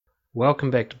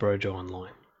Welcome back to Brojo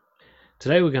Online.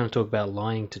 Today we're going to talk about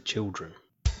lying to children.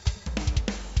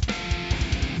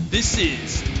 This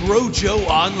is Brojo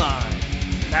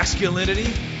Online.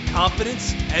 Masculinity,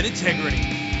 confidence, and integrity.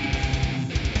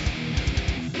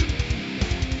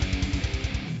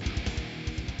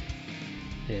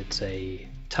 It's a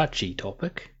touchy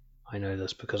topic. I know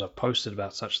this because I've posted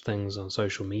about such things on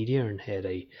social media and had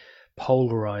a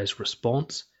polarized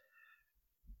response.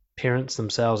 Parents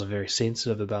themselves are very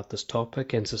sensitive about this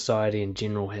topic, and society in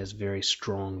general has very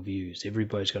strong views.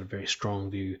 Everybody's got a very strong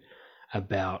view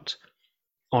about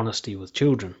honesty with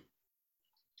children,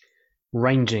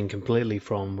 ranging completely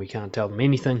from we can't tell them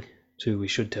anything to we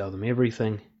should tell them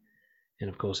everything, and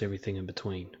of course everything in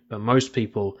between. But most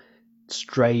people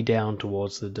stray down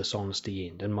towards the dishonesty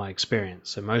end, in my experience.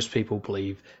 So most people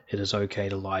believe it is okay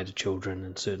to lie to children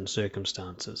in certain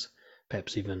circumstances,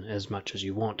 perhaps even as much as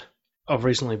you want. I've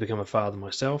recently become a father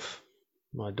myself.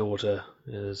 My daughter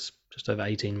is just over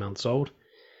 18 months old.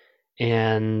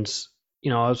 And,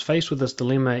 I was faced with this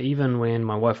dilemma even when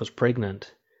my wife was pregnant.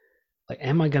 Like,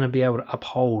 am I going to be able to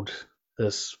uphold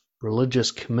this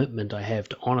religious commitment I have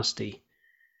to honesty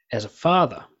as a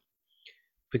father?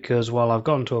 Because while I've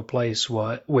gotten to a place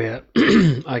where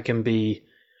I can be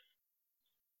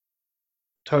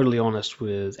totally honest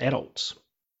with adults,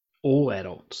 all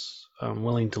adults, I'm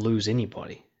willing to lose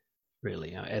anybody,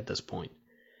 really, at this point.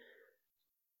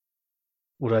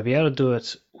 Would I be able to do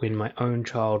it when my own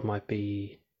child might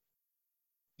be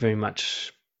very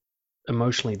much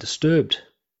emotionally disturbed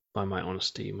by my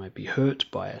honesty, might be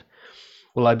hurt by it?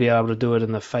 Will I be able to do it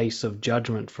in the face of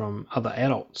judgment from other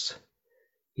adults?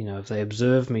 If they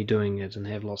observe me doing it and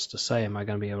have lots to say, am I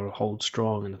going to be able to hold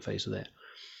strong in the face of that?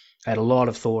 I had a lot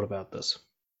of thought about this.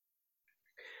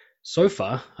 So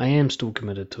far, I am still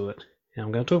committed to it, and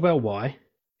I'm going to talk about why,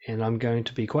 and I'm going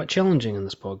to be quite challenging in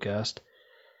this podcast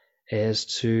as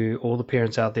to all the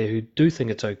parents out there who do think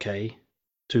it's okay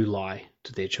to lie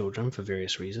to their children for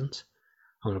various reasons.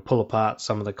 I'm going to pull apart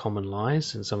some of the common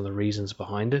lies and some of the reasons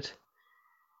behind it,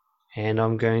 and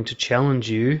I'm going to challenge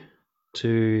you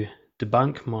to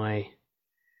debunk my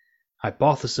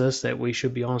hypothesis that we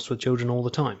should be honest with children all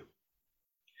the time.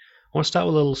 I want to start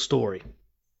with a little story.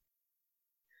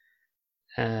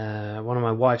 One of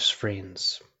my wife's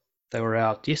friends, they were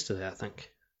out yesterday, I think,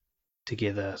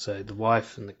 together. So the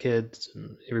wife and the kids,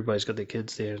 and everybody's got their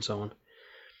kids there and so on.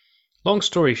 Long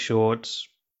story short,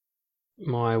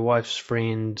 my wife's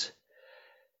friend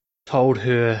told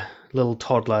her little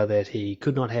toddler that he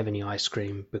could not have any ice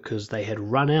cream because they had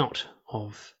run out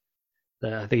of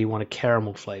I think he wanted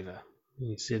caramel flavor.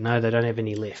 He said, no, they don't have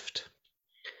any left.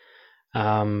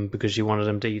 Because she wanted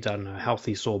him to eat, I don't know,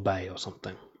 healthy sorbet or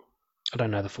something. I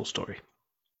don't know the full story.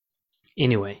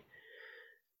 Anyway,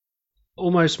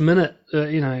 almost within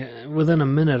a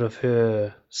minute of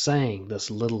her saying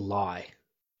this little lie,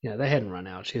 they hadn't run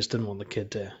out. She just didn't want the kid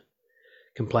to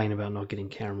complain about not getting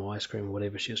caramel ice cream or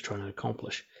whatever she was trying to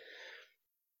accomplish.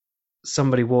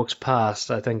 Somebody walks past,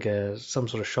 I think some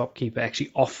sort of shopkeeper, actually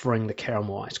offering the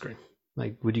caramel ice cream.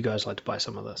 Like, would you guys like to buy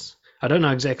some of this? I don't know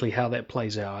exactly how that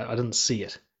plays out. I didn't see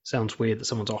it. Sounds weird that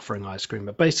someone's offering ice cream,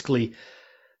 but basically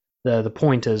the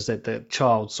point is that the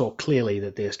child saw clearly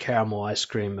that there's caramel ice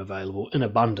cream available in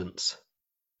abundance.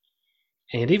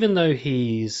 And even though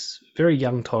he's a very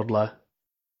young toddler,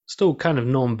 still kind of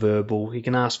non-verbal, he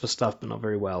can ask for stuff but not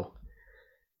very well.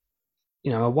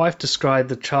 My wife described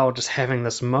the child just having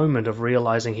this moment of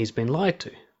realizing he's been lied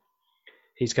to.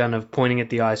 He's kind of pointing at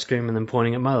the ice cream and then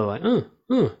pointing at mother like,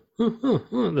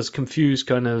 this confused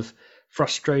kind of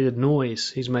frustrated noise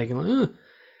he's making, like,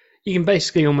 You can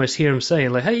basically almost hear him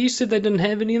saying, like, hey, you said they didn't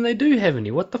have any and they do have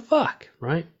any. What the fuck,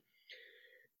 right?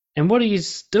 And what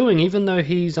he's doing, even though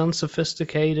he's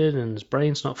unsophisticated and his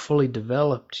brain's not fully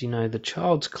developed, the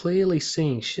child's clearly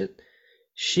seeing shit.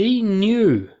 She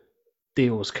knew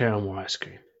there was caramel ice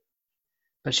cream,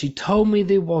 but she told me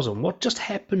there wasn't. What just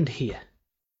happened here?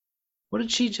 What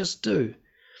did she just do?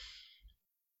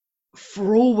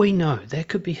 For all we know, that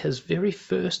could be his very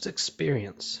first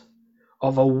experience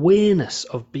of awareness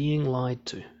of being lied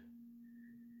to.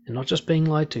 And not just being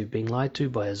lied to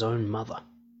by his own mother.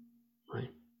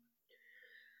 Right?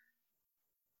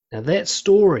 Now that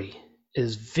story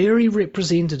is very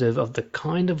representative of the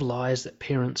kind of lies that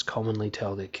parents commonly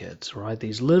tell their kids, right?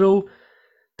 These little,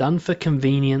 done for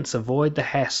convenience, avoid the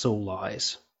hassle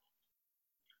lies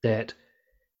that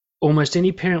almost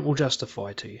any parent will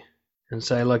justify to you and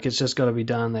say, look, it's just got to be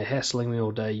done. They're hassling me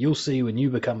all day. You'll see when you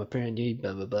become a parent, you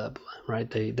blah, blah, blah, blah,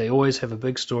 right? They always have a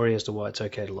big story as to why it's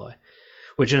okay to lie,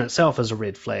 which in itself is a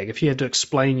red flag. If you have to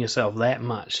explain yourself that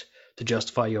much to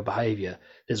justify your behavior,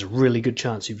 there's a really good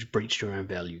chance you've breached your own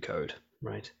value code,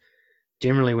 right?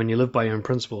 Generally, when you live by your own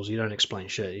principles, you don't explain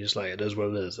shit. You're just like, it is what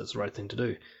it is. That's the right thing to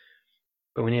do.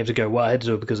 But when you have to go, well, I had to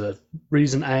do it because of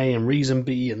reason A and reason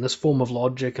B and this form of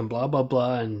logic and blah, blah,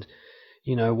 blah, and,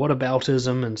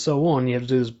 whataboutism and so on, you have to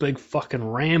do this big fucking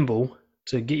ramble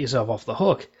to get yourself off the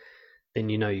hook, then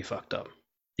you know you fucked up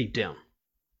deep down.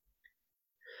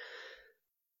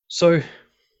 So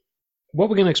what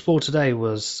we're going to explore today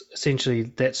was essentially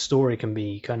that story can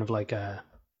be kind of like a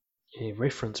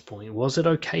reference point. Was it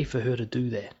okay for her to do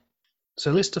that?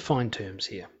 So let's define terms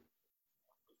here.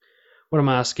 What I'm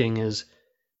asking is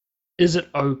it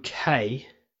okay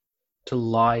to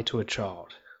lie to a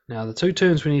child? Now, the two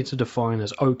terms we need to define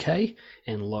is okay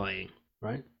and lying,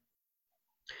 right?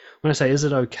 When I say, is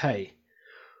it okay?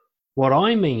 What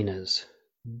I mean is,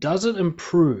 does it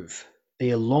improve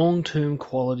their long-term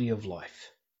quality of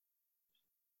life?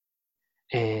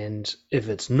 And if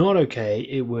it's not okay,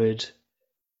 it would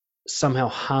somehow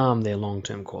harm their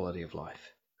long-term quality of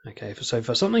life. Okay, so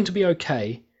for something to be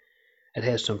okay, it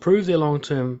has to improve their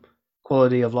long-term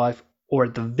quality of life, or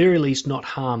at the very least not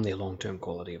harm their long-term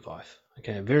quality of life.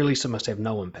 Okay, at the very least it must have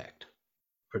no impact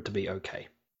for it to be okay.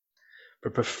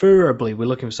 But preferably we're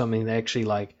looking for something that actually,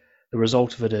 like, the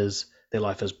result of it is their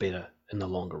life is better in the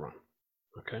longer run.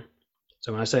 Okay,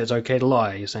 so when I say it's okay to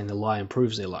lie, you're saying the lie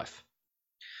improves their life.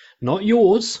 Not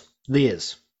yours,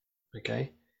 theirs.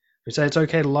 Okay? We say it's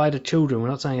okay to lie to children. We're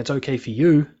not saying it's okay for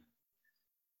you,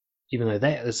 even though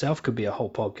that itself could be a whole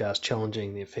podcast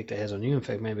challenging the effect it has on you. In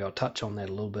fact, maybe I'll touch on that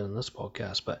a little bit in this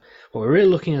podcast. But what we're really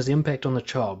looking at is the impact on the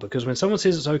child, because when someone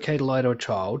says it's okay to lie to a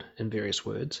child, in various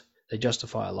words, they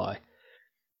justify a lie.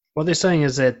 What they're saying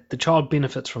is that the child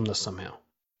benefits from this somehow,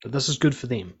 that this is good for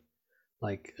them.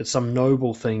 Like, it's some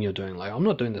noble thing you're doing. Like, I'm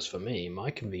not doing this for me,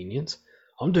 my convenience.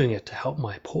 I'm doing it to help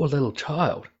my poor little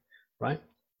child, right?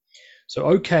 So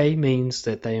okay means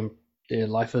that their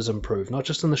life is improved, not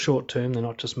just in the short term. They're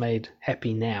not just made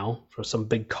happy now for some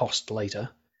big cost later,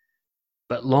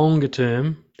 but longer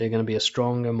term, they're going to be a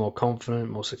stronger, more confident,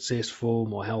 more successful,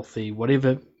 more healthy,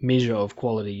 whatever measure of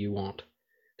quality you want.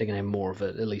 They're going to have more of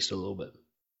it, at least a little bit.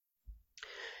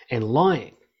 And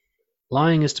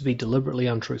lying is to be deliberately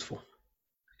untruthful.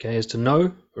 Okay, is to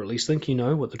know, or at least think you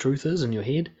know, what the truth is in your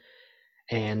head,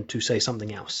 and to say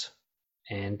something else,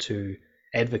 and to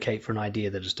advocate for an idea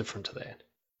that is different to that.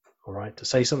 All right, to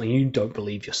say something you don't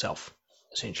believe yourself,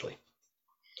 essentially.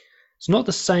 It's not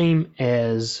the same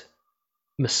as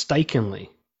mistakenly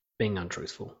being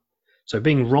untruthful. So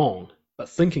being wrong, but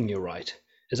thinking you're right,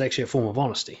 is actually a form of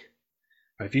honesty.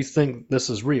 Right? If you think this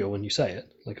is real when you say it,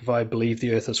 like if I believe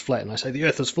the earth is flat and I say the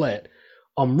earth is flat,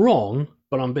 I'm wrong,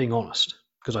 but I'm being honest,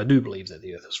 because I do believe that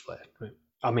the earth is flat. Right?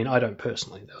 I mean, I don't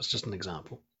personally. That was just an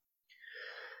example.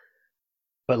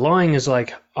 But lying is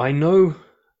like, I know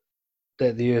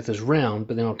that the earth is round,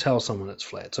 but then I'll tell someone it's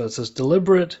flat. So it's this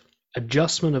deliberate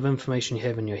adjustment of information you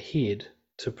have in your head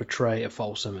to portray a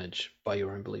false image by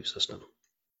your own belief system.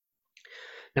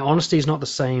 Now, honesty is not the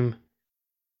same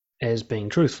as being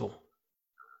truthful.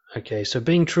 Okay, so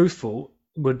being truthful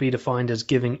would be defined as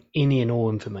giving any and all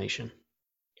information.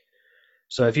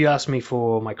 So if you ask me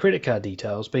for my credit card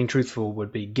details, being truthful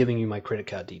would be giving you my credit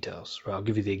card details. Right? I'll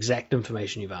give you the exact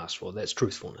information you've asked for. That's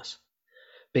truthfulness.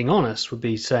 Being honest would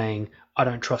be saying, I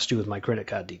don't trust you with my credit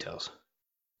card details.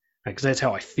 Right? Because that's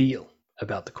how I feel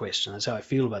about the question. That's how I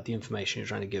feel about the information you're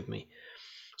trying to give me.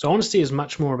 So honesty is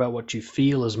much more about what you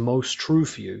feel is most true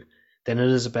for you than it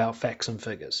is about facts and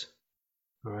figures.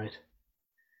 All right.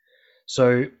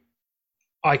 So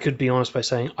I could be honest by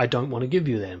saying, I don't want to give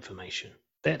you that information.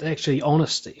 That's actually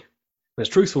honesty. Whereas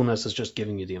truthfulness is just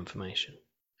giving you the information.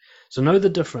 So know the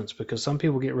difference, because some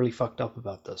people get really fucked up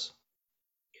about this.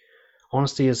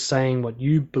 Honesty is saying what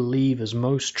you believe is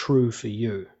most true for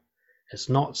you. It's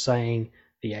not saying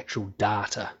the actual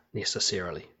data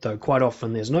necessarily, though quite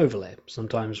often there's an overlap.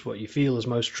 Sometimes what you feel is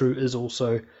most true is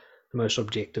also the most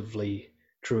objectively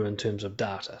true in terms of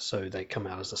data, so they come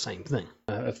out as the same thing.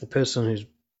 If the person who's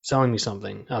selling me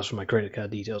something asks for my credit card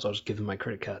details, I'll just give them my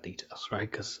credit card details, right?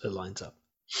 Because it lines up.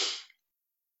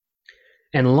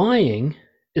 And lying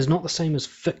is not the same as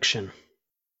fiction,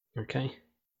 okay?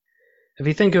 If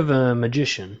you think of a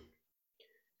magician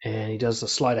and he does the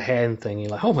sleight of hand thing, you're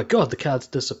like, oh my god, the card's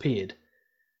disappeared.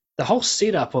 The whole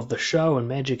setup of the show and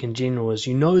magic in general is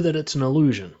you know that it's an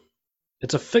illusion.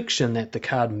 It's a fiction that the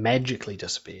card magically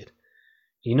disappeared.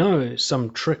 You know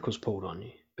some trick was pulled on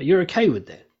you, but you're okay with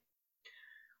that.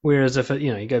 Whereas if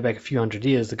you go back a few hundred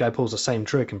years, the guy pulls the same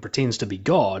trick and pretends to be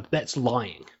God, that's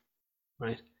lying,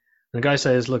 right? And the guy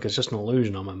says, look, it's just an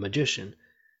illusion, I'm a magician.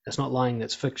 That's not lying,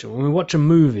 that's fiction. When we watch a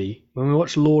movie, when we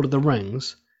watch Lord of the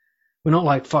Rings, We're not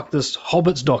like, fuck, this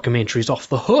Hobbits documentary's off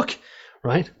the hook,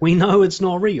 right? We know it's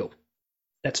not real.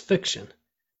 That's fiction.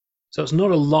 So it's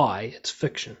not a lie, it's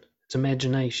fiction. It's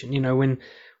imagination. When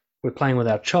we're playing with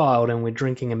our child and we're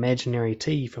drinking imaginary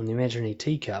tea from the imaginary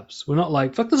teacups, we're not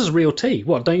like, fuck, this is real tea.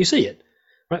 What, don't you see it?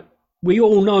 Right? We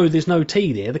all know there's no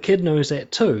tea there. The kid knows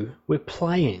that too. We're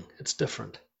playing. It's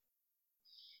different.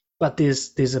 But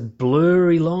there's a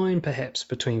blurry line, perhaps,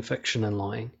 between fiction and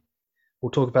lying. We'll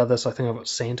talk about this. I think I've got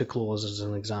Santa Claus as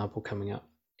an example coming up.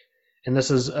 And this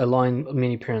is a line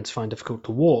many parents find difficult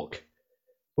to walk,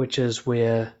 which is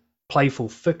where playful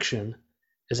fiction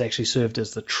is actually served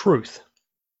as the truth.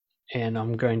 And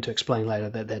I'm going to explain later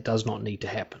that that does not need to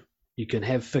happen. You can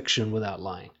have fiction without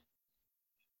lying.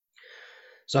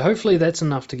 So hopefully that's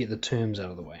enough to get the terms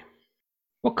out of the way.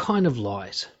 What kind of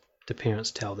lies do parents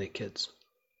tell their kids?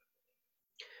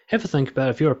 Have a think about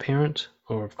it. If you're a parent,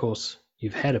 or of course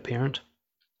you've had a parent,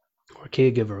 or a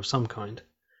caregiver of some kind,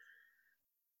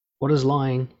 what does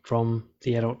lying from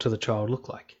the adult to the child look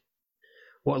like?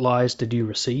 What lies did you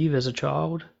receive as a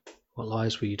child? What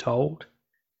lies were you told?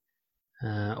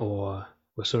 Or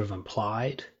were sort of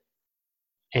implied?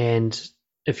 And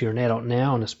if you're an adult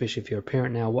now, and especially if you're a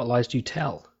parent now, what lies do you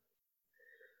tell?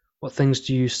 What things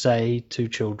do you say to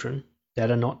children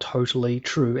that are not totally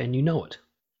true and you know it?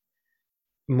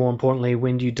 More importantly,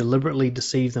 when do you deliberately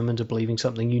deceive them into believing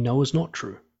something you know is not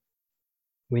true?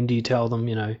 When do you tell them,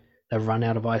 they've run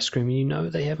out of ice cream and you know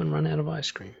they haven't run out of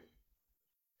ice cream?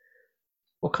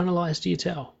 What kind of lies do you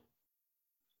tell?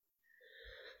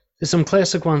 There's some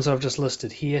classic ones I've just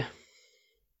listed here.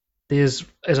 There's,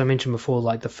 as I mentioned before,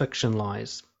 like the fiction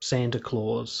lies, Santa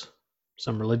Claus,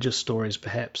 some religious stories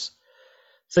perhaps.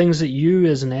 Things that you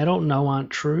as an adult know aren't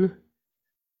true,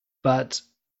 but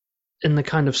in the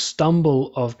kind of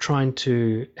stumble of trying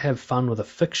to have fun with a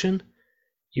fiction,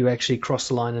 you actually cross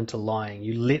the line into lying.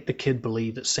 You let the kid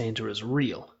believe that Santa is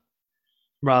real,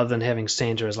 rather than having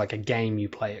Santa as like a game you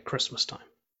play at Christmas time,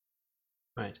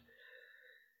 right?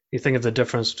 You think of the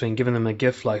difference between giving them a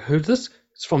gift like, who's this?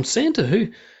 It's from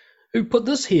Santa. Who put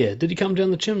this here? Did he come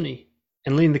down the chimney?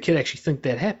 And letting the kid actually think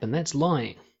that happened. That's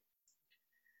lying.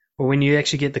 Or when you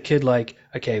actually get the kid like,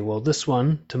 okay, well, this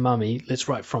one to mummy, let's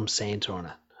write from Santa on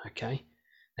it. Okay,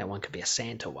 that one could be a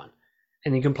Santa one.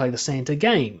 And you can play the Santa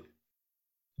game.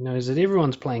 Is that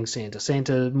everyone's playing Santa.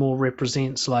 Santa more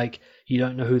represents like you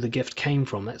don't know who the gift came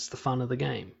from. That's the fun of the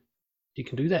game. You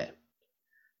can do that.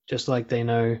 Just like they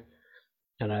know,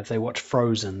 if they watch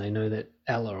Frozen, they know that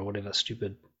Ella or whatever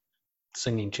stupid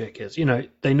singing chick is.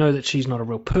 They know that she's not a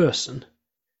real person,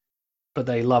 but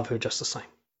they love her just the same.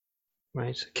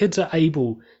 Right? Kids are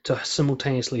able to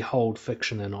simultaneously hold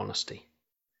fiction and honesty.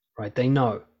 Right? They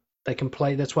know. They can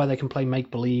play. That's why they can play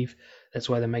make-believe. That's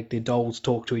why they make their dolls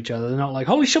talk to each other. They're not like,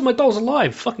 holy shit, my doll's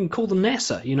alive. Fucking call them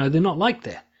NASA. They're not like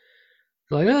that.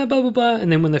 They're like, blah, blah, blah.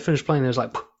 And then when they finish playing, they're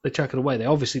like, they chuck it away. They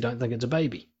obviously don't think it's a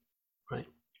baby. Right?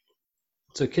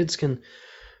 So kids can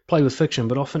play with fiction,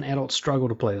 but often adults struggle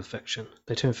to play with fiction.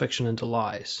 They turn fiction into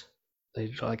lies.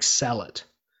 They like sell it.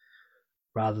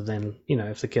 Rather than,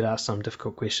 if the kid asks some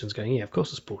difficult questions, going, yeah, of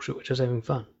course it's bullshit. We're just having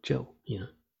fun. Chill,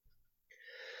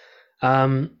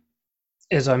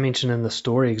 As I mentioned in the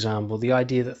story example, the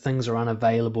idea that things are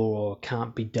unavailable or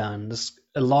can't be done, this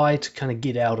a lie to kind of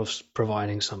get out of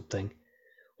providing something,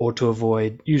 or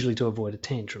usually to avoid a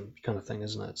tantrum kind of thing,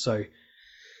 isn't it? So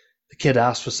the kid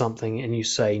asks for something and you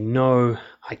say, no,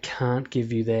 I can't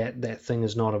give you that. That thing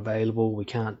is not available. We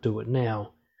can't do it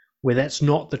now. Where that's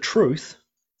not the truth,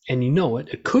 and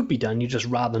it could be done, you just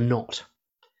rather not.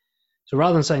 So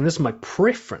rather than saying, this is my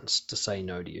preference to say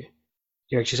no to you,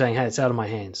 you're actually saying, hey, it's out of my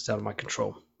hands, it's out of my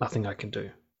control, nothing I can do.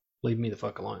 Leave me the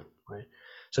fuck alone, right?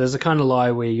 So there's a kind of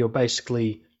lie where you're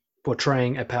basically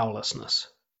portraying a powerlessness.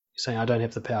 You're saying, I don't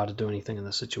have the power to do anything in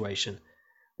this situation,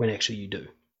 when actually you do.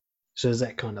 So there's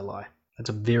that kind of lie. That's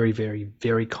a very, very,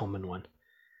 very common one.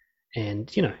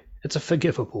 And, it's a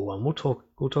forgivable one. We'll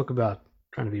talk about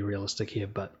trying to be realistic here,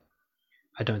 but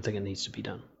I don't think it needs to be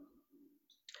done.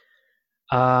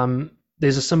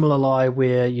 There's a similar lie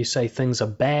where you say things are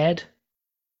bad,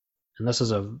 and this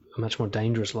is a much more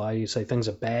dangerous lie. You say things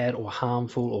are bad or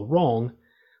harmful or wrong,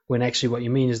 when actually what you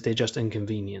mean is they're just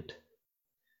inconvenient.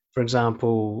 For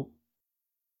example,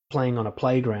 playing on a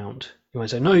playground, you might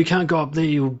say, no, you can't go up there,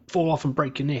 you'll fall off and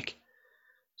break your neck.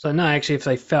 So no, actually, if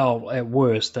they fell, at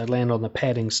worst, they'd land on the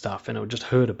padding stuff and it would just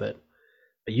hurt a bit.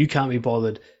 But you can't be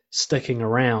bothered sticking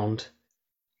around,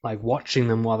 like watching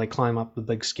them while they climb up the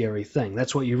big scary thing.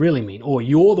 That's what you really mean. Or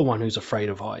you're the one who's afraid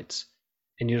of heights,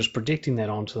 and you're just projecting that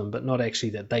onto them, but not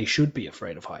actually that they should be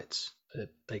afraid of heights, that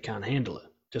they can't handle it,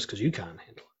 just because you can't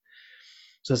handle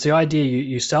it. So it's the idea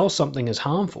you sell something as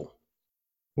harmful.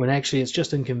 when actually it's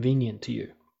just inconvenient to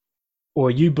you. Or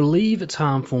you believe it's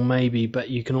harmful maybe, but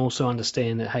you can also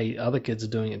understand that, hey, other kids are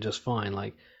doing it just fine.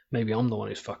 Like, maybe I'm the one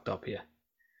who's fucked up here.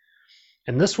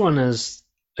 And this one is,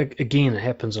 again, it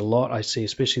happens a lot. I see,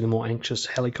 especially the more anxious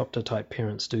helicopter type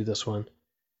parents do this one.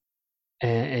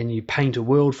 And you paint a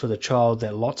world for the child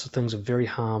that lots of things are very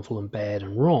harmful and bad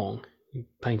and wrong. You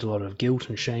paint a lot of guilt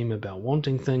and shame about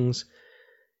wanting things.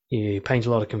 You paint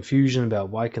a lot of confusion about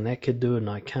why can that kid do it and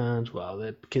I can't. Well,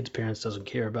 that kid's parents doesn't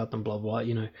care about them, blah, blah,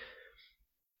 you know.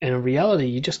 And in reality,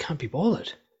 you just can't be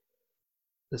bothered.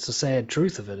 That's the sad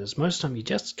truth of it, is most of the time you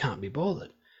just can't be bothered.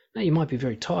 Now, you might be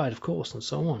very tired, of course, and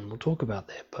so on. We'll talk about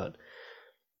that, but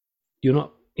you're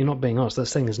not being honest.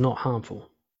 This thing is not harmful.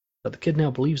 But the kid now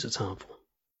believes it's harmful.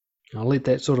 And I'll let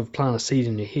that sort of plant a seed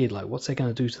in your head, like what's that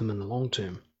going to do to them in the long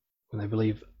term when they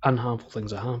believe unharmful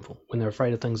things are harmful, when they're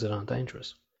afraid of things that aren't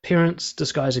dangerous. Parents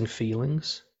disguising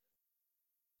feelings.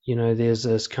 You know, there's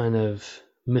this kind of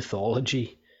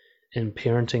mythology in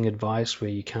parenting advice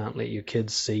where you can't let your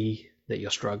kids see that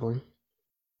you're struggling.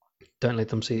 Don't let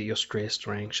them see that you're stressed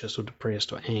or anxious or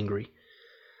depressed or angry.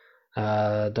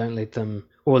 Don't let them,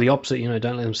 or the opposite, you know,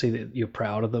 don't let them see that you're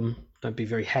proud of them. Don't be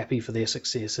very happy for their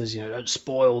successes. You know, don't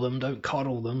spoil them. Don't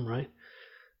coddle them, right?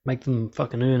 Make them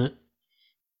fucking earn it.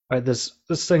 Right? This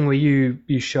thing where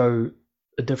you show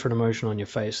a different emotion on your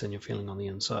face than you're feeling on the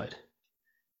inside.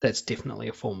 That's definitely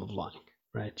a form of lying,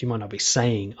 right? You might not be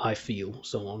saying I feel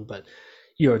so on, but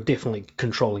you're definitely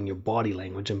controlling your body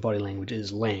language, and body language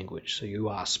is language, so you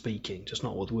are speaking, just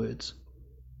not with words.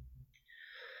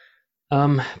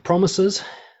 Promises.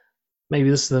 Maybe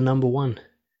this is the number one.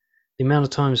 The amount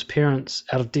of times parents,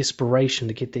 out of desperation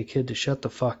to get their kid to shut the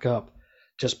fuck up,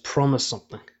 just promise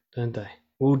something, don't they?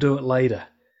 We'll do it later.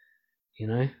 You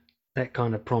know? That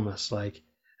kind of promise, like,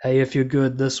 hey, if you're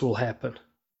good, this will happen.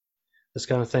 This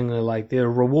kind of thing, they're like, there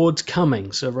are rewards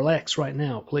coming, so relax right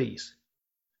now, please.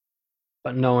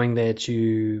 But knowing that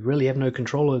you really have no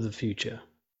control over the future.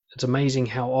 It's amazing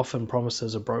how often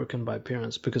promises are broken by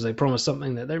parents because they promise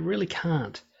something that they really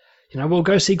can't. You know, we'll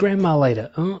go see grandma later.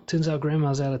 Oh, it turns out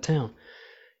grandma's out of town.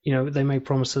 You know, they make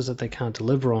promises that they can't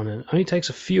deliver on, and it only takes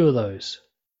a few of those,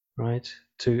 right,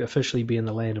 to officially be in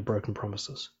the land of broken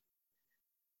promises.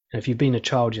 And if you've been a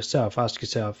child yourself, ask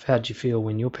yourself, how did you feel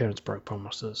when your parents broke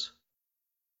promises?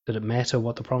 Did it matter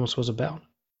what the promise was about?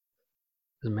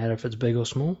 Does it matter if it's big or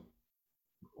small?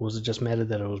 Or does it just matter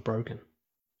that it was broken?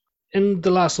 And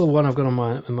the last little one I've got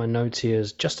in my notes here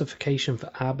is justification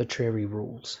for arbitrary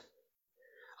rules.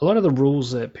 A lot of the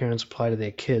rules that parents apply to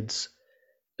their kids,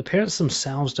 the parents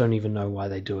themselves don't even know why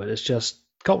they do it. It's just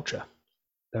culture.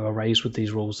 They were raised with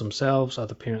these rules themselves.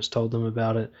 Other parents told them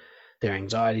about it. Their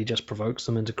anxiety just provokes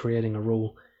them into creating a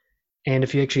rule. And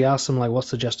if you actually ask them, like,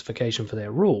 what's the justification for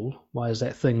that rule? Why is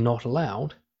that thing not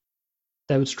allowed?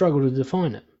 They would struggle to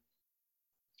define it.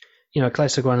 You know, a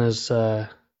classic one is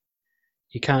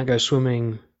you can't go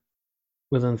swimming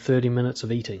within 30 minutes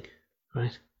of eating,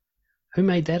 right? Who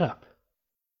made that up?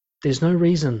 There's no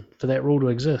reason for that rule to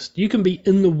exist. You can be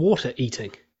in the water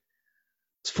eating.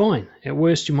 It's fine. At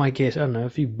worst, you might get, I don't know, a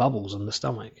few bubbles in the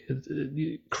stomach.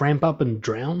 You cramp up and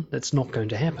drown? That's not going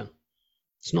to happen.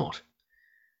 It's not.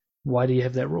 Why do you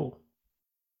have that rule?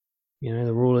 You know,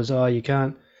 the rule is, oh, you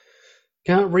can't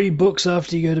read books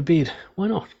after you go to bed. Why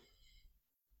not?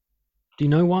 Do you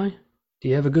know why? Do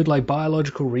you have a good, like,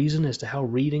 biological reason as to how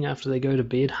reading after they go to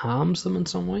bed harms them in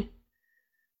some way?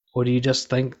 Or do you just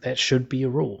think that should be a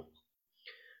rule?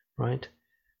 Right?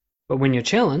 But when you're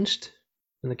challenged,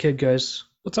 and the kid goes,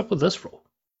 what's up with this rule?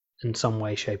 In some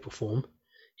way, shape, or form,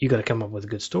 you got to come up with a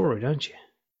good story, don't you?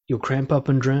 You'll cramp up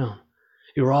and drown.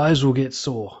 Your eyes will get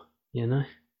sore, you know?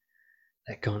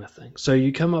 That kind of thing. So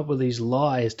you come up with these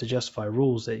lies to justify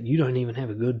rules that you don't even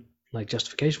have a good, like,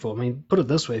 justification for. I mean, put it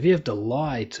this way, if you have to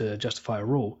lie to justify a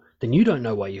rule, then you don't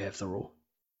know why you have the rule.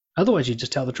 Otherwise, you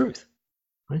just tell the truth,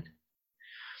 right?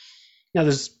 Now,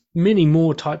 there's many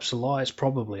more types of lies,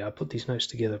 probably. I put these notes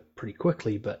together pretty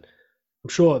quickly, but I'm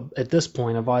sure at this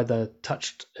point I've either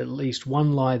touched at least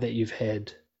one lie that you've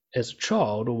had as a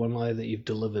child or one lie that you've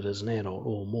delivered as an adult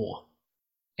or more.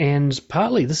 And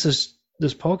partly this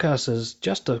podcast is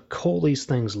just to call these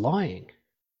things lying.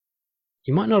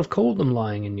 You might not have called them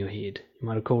lying in your head. You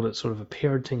might have called it sort of a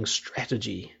parenting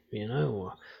strategy, you know,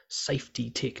 or safety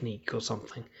technique or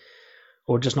something.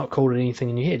 Or just not called it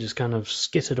anything in your head, just kind of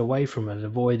skittered away from it,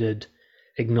 avoided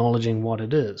acknowledging what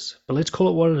it is. But let's call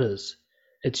it what it is.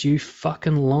 It's you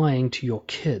fucking lying to your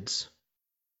kids.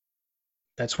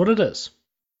 That's what it is.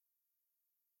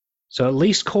 So at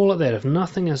least call it that. If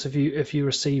nothing else, if you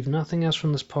receive nothing else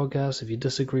from this podcast, if you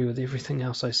disagree with everything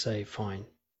else I say, fine.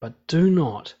 But do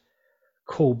not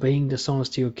call being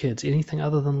dishonest to your kids anything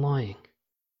other than lying.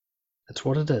 That's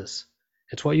what it is.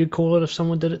 It's what you'd call it if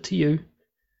someone did it to you,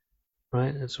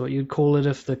 right? It's what you'd call it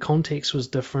if the context was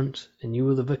different and you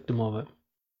were the victim of it.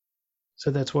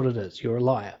 So that's what it is. You're a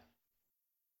liar.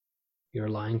 You're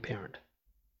a lying parent.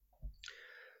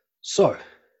 So,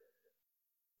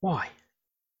 why?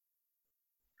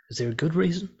 Is there a good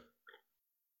reason?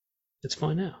 Let's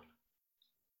find out.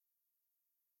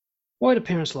 Why do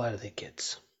parents lie to their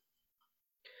kids?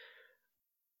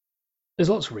 There's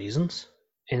lots of reasons.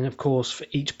 And of course, for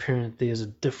each parent, there's a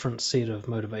different set of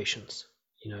motivations,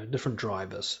 different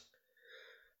drivers.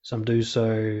 Some do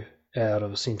so out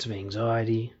of a sense of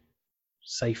anxiety,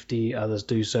 safety. Others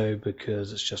do so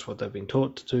because it's just what they've been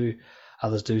taught to do.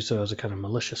 Others do so as a kind of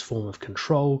malicious form of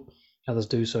control. Others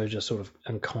do so just sort of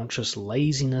unconscious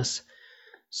laziness.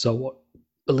 But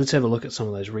let's have a look at some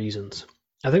of those reasons.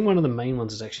 I think one of the main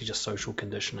ones is actually just social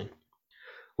conditioning.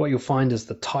 What you'll find is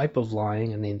the type of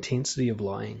lying and the intensity of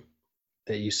lying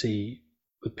that you see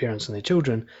with parents and their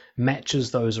children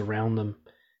matches those around them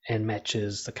and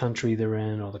matches the country they're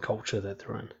in or the culture that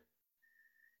they're in.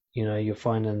 You'll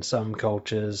find in some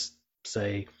cultures,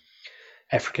 say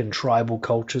African tribal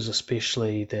cultures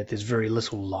especially, that there's very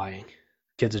little lying.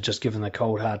 Kids are just given the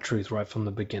cold hard truth right from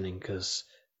the beginning because,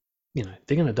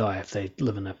 they're going to die if they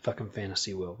live in a fucking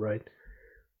fantasy world, right?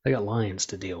 They got lions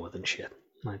to deal with and shit.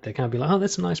 Like, they can't be like, oh,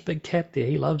 that's a nice big cat there,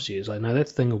 he loves you. It's like, no, that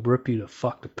thing will rip you to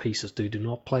fuck to pieces, dude. Do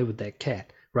not play with that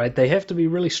cat, right? They have to be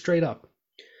really straight up,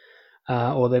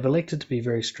 or they've elected to be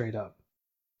very straight up.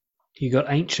 You got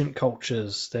ancient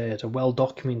cultures that are well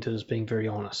documented as being very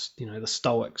honest, the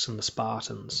Stoics and the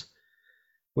Spartans,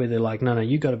 where they're like, no,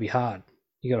 you got to be hard.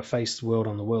 You got to face the world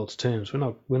on the world's terms.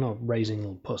 We're not raising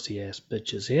little pussy ass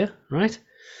bitches here, right?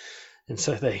 And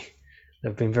so they've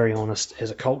been very honest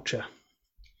as a culture.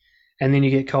 And then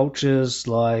you get cultures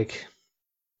like,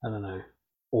 I don't know,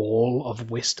 all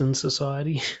of Western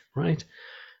society, right?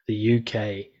 The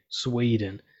UK,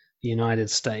 Sweden, the United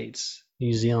States,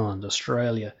 New Zealand,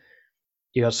 Australia.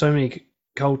 You got so many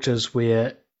cultures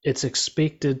where it's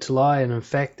expected to lie, and in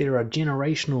fact there are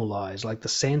generational lies, like the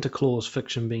Santa Claus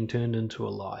fiction being turned into a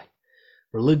lie,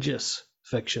 religious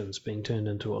fictions being turned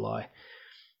into a lie.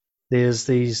 There's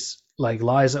these like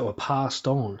lies that were passed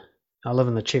on. I live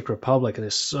in the Czech Republic, and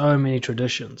there's so many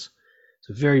traditions.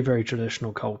 It's a very, very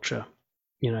traditional culture.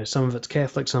 Some of it's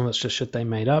Catholic, some of it's just shit they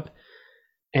made up.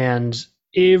 And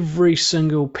every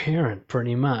single parent,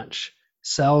 pretty much,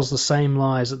 sells the same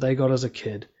lies that they got as a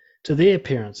kid to their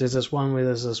parents. There's this one where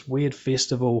there's this weird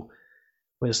festival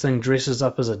where this thing dresses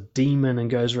up as a demon and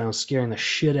goes around scaring the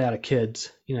shit out of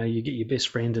kids. You get your best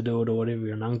friend to do it or whatever,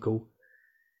 you're an uncle.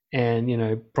 And,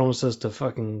 promises to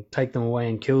fucking take them away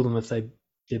and kill them if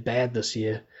they're bad this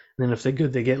year. And then if they're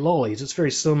good, they get lollies. It's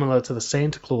very similar to the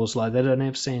Santa Claus lie. They don't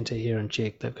have Santa here in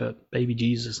Czech. They've got baby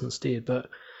Jesus instead. But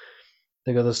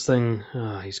they got this thing,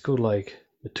 he's called like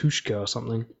Matushka or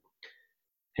something.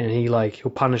 And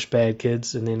he'll punish bad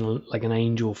kids, and then like an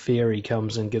angel fairy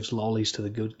comes and gives lollies to the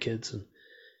good kids.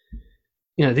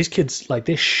 And these kids, like,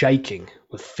 they're shaking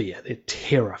with fear. They're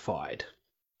terrified.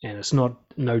 And it's no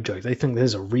joke. They think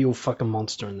there's a real fucking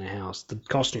monster in their house. The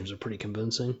costumes are pretty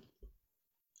convincing.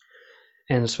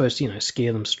 And it's supposed to,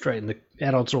 scare them straight. And the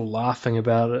adults are all laughing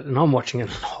about it. And I'm watching it in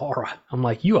horror. I'm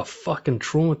like, you are fucking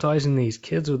traumatizing these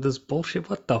kids with this bullshit.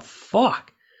 What the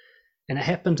fuck? And it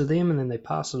happened to them, and then they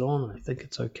pass it on, and I think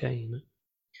it's okay,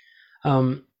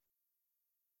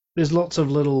 There's lots of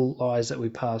little lies that we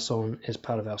pass on as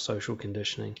part of our social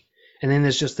conditioning. And then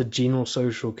there's just the general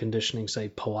social conditioning, say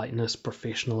politeness,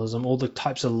 professionalism, all the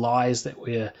types of lies that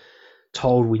we're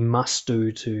told we must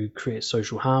do to create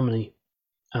social harmony.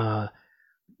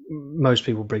 Most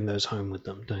people bring those home with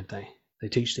them, don't they? They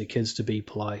teach their kids to be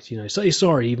polite, say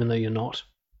sorry even though you're not.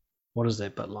 What is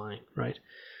that but lying, right?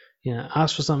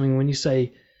 Ask for something. When you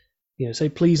say, say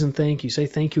please and thank you. Say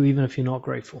thank you even if you're not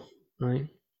grateful, right?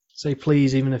 Say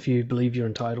please even if you believe you're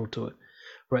entitled to it,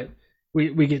 right?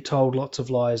 We get told lots of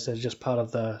lies that are just part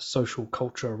of the social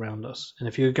culture around us. And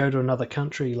if you go to another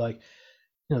country, like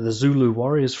the Zulu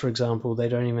warriors, for example, they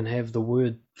don't even have the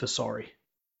word for sorry.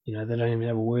 They don't even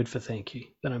have a word for thank you.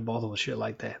 They don't bother with shit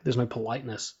like that. There's no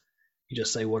politeness. You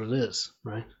just say what it is,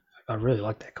 right? I really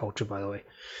like that culture, by the way.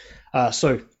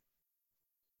 So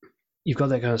you've got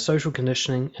that kind of social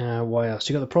conditioning. Why else?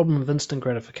 You've got the problem of instant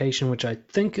gratification, which I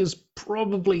think is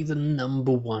probably the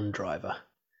number one driver,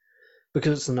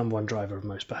 because it's the number one driver of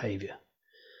most behavior,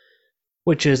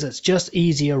 which is it's just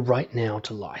easier right now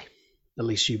to lie. At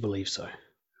least you believe so,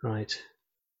 right?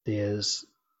 There's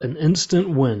an instant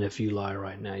win if you lie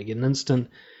right now. You get an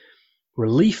instant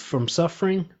relief from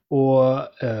suffering or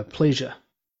pleasure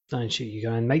don't you? You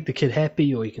go and make the kid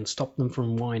happy, or you can stop them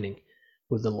from whining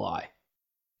with the lie.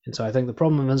 And so I think the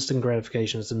problem of instant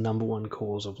gratification is the number one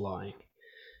cause of lying.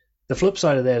 The flip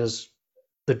side of that is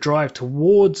the drive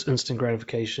towards instant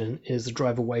gratification is the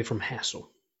drive away from hassle,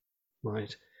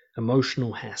 right?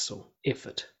 Emotional hassle,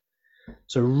 effort.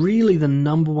 So really the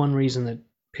number one reason that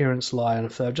parents lie, and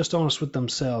if they're just honest with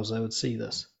themselves, they would see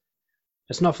this.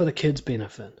 It's not for the kids'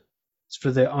 benefit. It's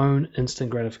for their own instant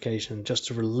gratification, just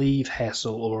to relieve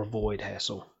hassle or avoid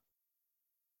hassle.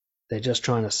 They're just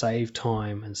trying to save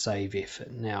time and save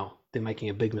effort. Now, they're making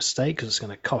a big mistake because it's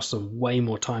going to cost them way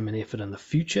more time and effort in the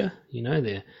future. You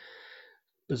know,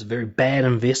 it's a very bad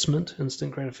investment,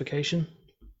 instant gratification.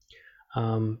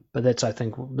 But that's, I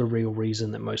think, the real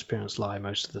reason that most parents lie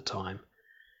most of the time.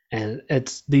 And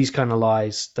it's these kind of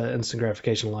lies, the instant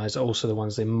gratification lies, are also the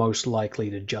ones they're most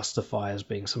likely to justify as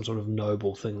being some sort of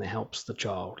noble thing that helps the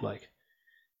child. Like,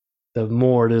 the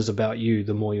more it is about you,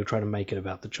 the more you'll try to make it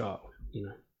about the child, you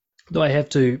know. Though I have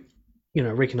to,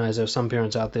 recognize there are some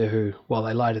parents out there who, while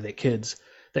they lie to their kids,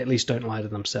 they at least don't lie to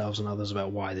themselves and others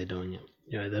about why they're doing it.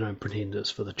 They don't pretend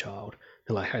it's for the child.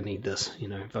 They're like, I need this,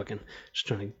 fucking just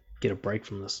trying to get a break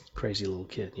from this crazy little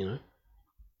kid,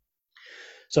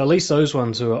 So at least those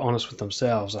ones who are honest with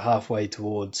themselves are halfway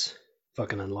towards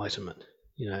fucking enlightenment.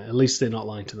 At least they're not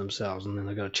lying to themselves, and then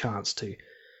they've got a chance to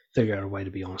figure out a way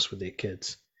to be honest with their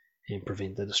kids and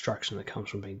prevent the destruction that comes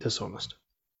from being dishonest.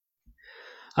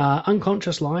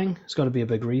 Unconscious lying has got to be a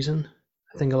big reason.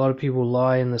 I think a lot of people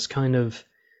lie in this kind of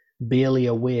barely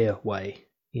aware way,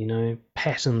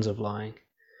 patterns of lying.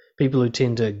 People who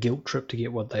tend to guilt trip to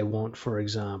get what they want, for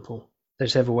example. They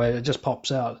just have a way that just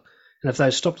pops out. And if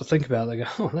they stop to think about it, they go,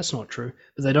 oh, that's not true.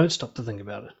 But they don't stop to think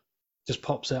about it. It just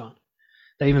pops out.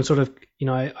 They even sort of,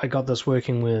 I got this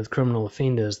working with criminal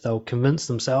offenders. They'll convince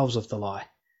themselves of the lie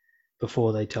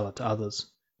before they tell it to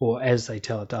others. Or as they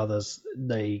tell it to others,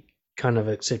 they kind of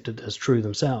accept it as true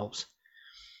themselves.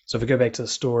 So if we go back to the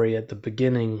story at the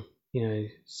beginning,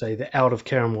 say the out of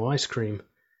caramel ice cream,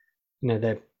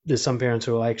 there's some parents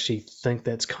who will actually think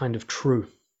that's kind of true.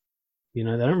 They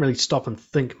don't really stop and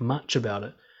think much about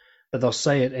it, but they'll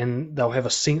say it and they'll have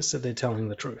a sense that they're telling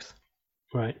the truth,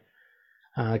 right?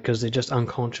 Because they're just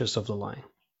unconscious of the lying.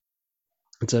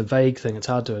 It's a vague thing. It's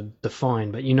hard to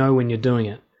define, but when you're doing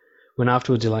it, when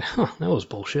afterwards you're like, that was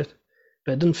bullshit.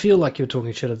 But it didn't feel like you were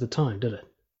talking shit at the time, did it?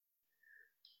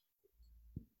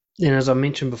 And as I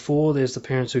mentioned before, there's the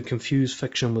parents who confuse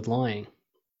fiction with lying.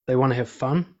 They want to have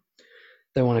fun.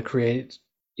 They want to create,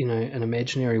 an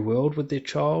imaginary world with their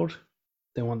child.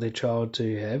 They want their child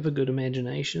to have a good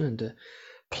imagination and to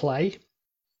play.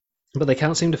 But they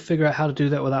can't seem to figure out how to do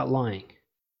that without lying.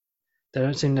 They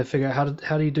don't seem to figure out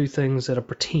how do you do things that are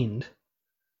pretend,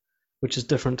 which is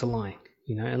different to lying.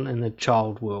 In the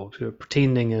child world,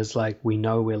 pretending is like we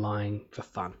know we're lying for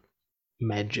fun,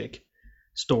 magic,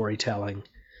 storytelling,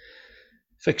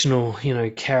 fictional,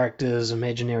 characters,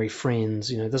 imaginary friends.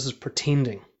 This is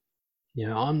pretending.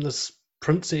 I'm this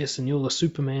princess and you're the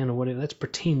Superman or whatever. That's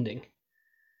pretending,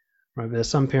 right? But there's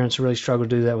some parents who really struggle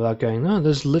to do that without going, no,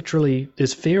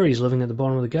 there's fairies living at the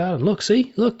bottom of the garden.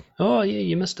 Look, oh yeah,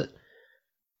 you missed it,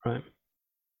 right?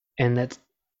 And it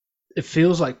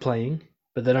feels like playing.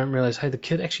 But they don't realize, hey, the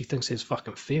kid actually thinks there's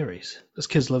fucking fairies. This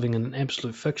kid's living in an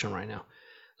absolute fiction right now.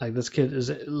 Like, this kid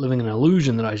is living in an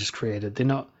illusion that I just created. They're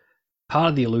not part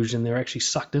of the illusion. They're actually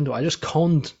sucked into it. I just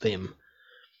conned them,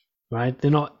 right? They're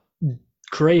not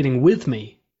creating with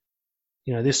me.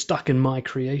 They're stuck in my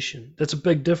creation. That's a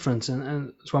big difference.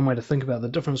 And it's one way to think about the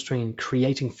difference between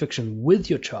creating fiction with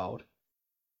your child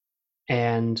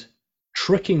and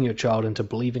tricking your child into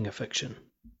believing a fiction.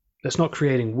 That's not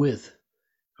creating with.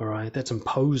 All right, that's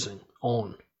imposing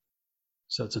on.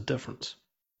 So it's a difference.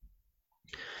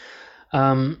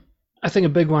 I think a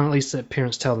big one, at least that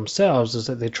parents tell themselves, is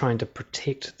that they're trying to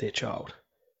protect their child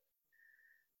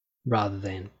rather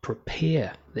than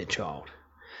prepare their child.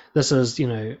 This is,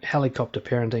 helicopter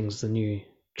parenting is the new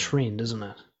trend, isn't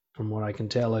it? From what I can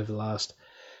tell over the last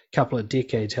couple of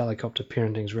decades, helicopter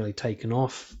parenting's really taken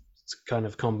off. It's a kind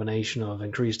of combination of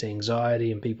increased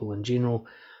anxiety in people in general,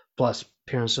 plus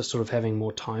parents just sort of having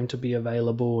more time to be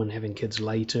available and having kids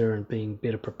later and being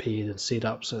better prepared and set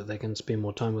up so that they can spend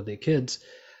more time with their kids,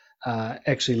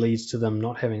 actually leads to them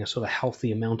not having a sort of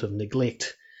healthy amount of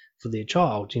neglect for their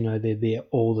child. They're there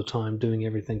all the time doing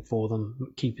everything for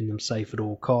them, keeping them safe at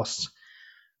all costs.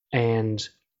 And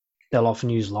they'll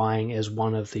often use lying as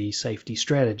one of the safety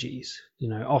strategies,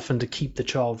 often to keep the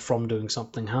child from doing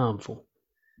something harmful.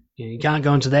 You can't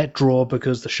go into that drawer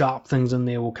because the sharp things in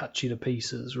there will cut you to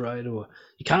pieces, right? Or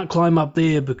you can't climb up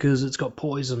there because it's got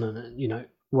poison in it,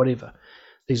 whatever.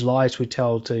 these lies we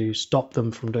tell to stop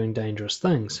them from doing dangerous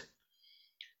things,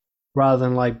 rather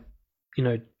than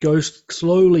go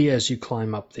slowly as you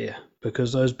climb up there,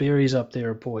 because those berries up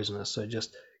there are poisonous. So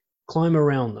just climb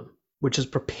around them, which is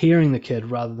preparing the kid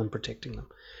rather than protecting them,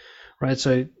 right?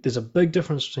 So there's a big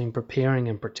difference between preparing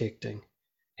and protecting,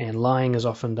 and lying is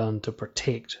often done to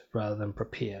protect rather than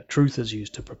prepare. Truth is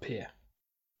used to prepare,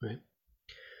 right?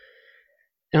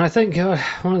 And I think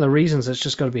one of the reasons that's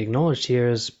just got to be acknowledged here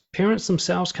is parents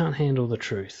themselves can't handle the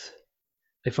truth.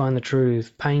 They find the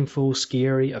truth painful,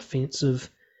 scary, offensive,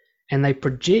 and they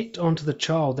project onto the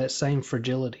child that same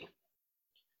fragility.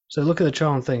 So look at the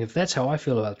child and think, if that's how I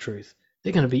feel about the truth,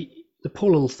 they're going to be, the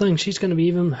poor little thing, she's going to be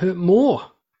even hurt more.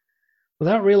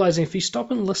 Without realizing, if you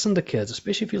stop and listen to kids,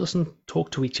 especially if you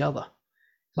talk to each other,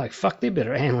 like, fuck, they're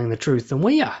better at handling the truth than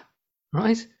we are,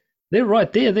 right? They're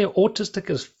right there. They're autistic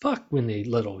as fuck when they're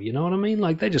little, you know what I mean?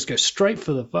 Like, they just go straight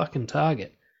for the fucking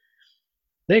target.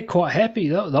 They're quite happy.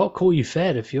 They'll call you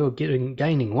fat if you're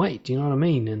gaining weight, you know what I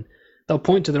mean? And they'll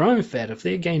point to their own fat if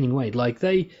they're gaining weight. Like,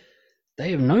 they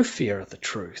have no fear of the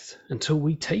truth until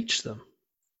we teach them.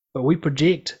 But we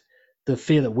project the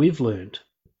fear that we've learned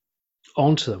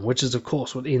onto them, which is, of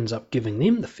course, what ends up giving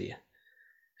them the fear.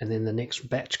 And then the next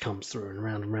batch comes through,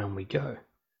 and round we go,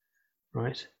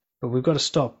 right? But we've got to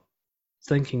stop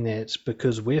thinking that it's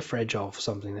because we're fragile for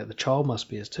something that the child must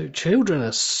be as too. Children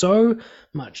are so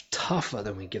much tougher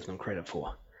than we give them credit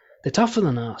for. They're tougher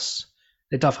than us.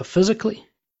 They're tougher physically.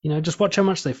 Just watch how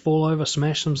much they fall over,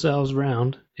 smash themselves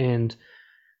around, and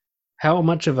how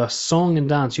much of a song and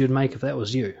dance you'd make if that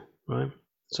was you, right?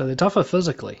 So they're tougher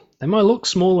physically. They might look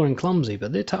smaller and clumsy,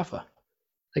 but they're tougher.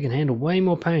 They can handle way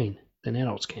more pain than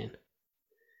adults can.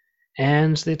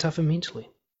 And they're tougher mentally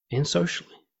and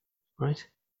socially, right?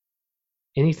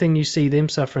 Anything you see them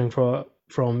suffering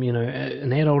from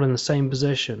an adult in the same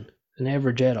position, an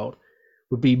average adult,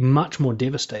 would be much more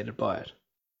devastated by it,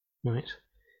 right?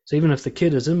 So even if the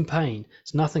kid is in pain,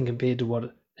 it's nothing compared to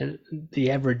what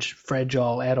the average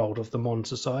fragile adult of the modern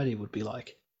society would be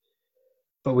like.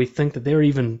 But we think that they're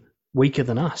even weaker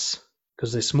than us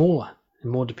because they're smaller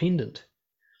and more dependent.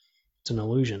 It's an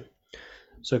illusion.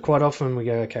 So quite often we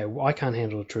go, okay, well, I can't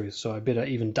handle the truth, so I better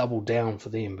even double down for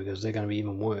them because they're going to be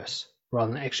even worse,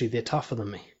 rather than actually they're tougher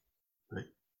than me. Right?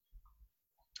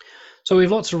 So we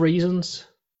have lots of reasons.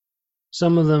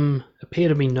 Some of them appear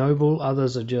to be noble,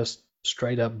 others are just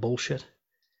straight up bullshit.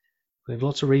 We have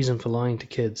lots of reason for lying to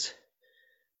kids.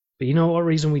 But you know what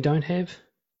reason we don't have?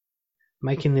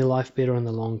 Making their life better in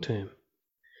the long term.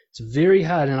 It's very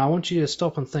hard, and I want you to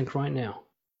stop and think right now.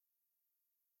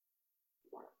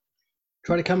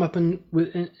 Try to come up in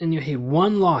your head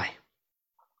one lie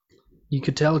you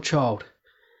could tell a child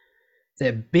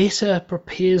that better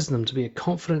prepares them to be a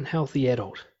confident, healthy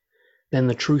adult than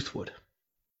the truth would.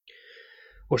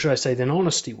 Or should I say, than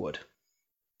honesty would,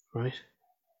 right?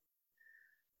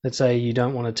 Let's say you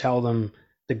don't want to tell them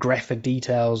the graphic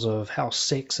details of how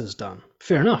sex is done.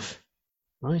 Fair enough,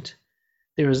 right?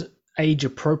 There is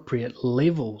age-appropriate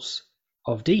levels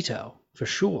of detail, for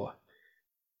sure.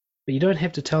 But you don't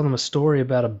have to tell them a story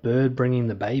about a bird bringing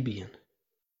the baby in,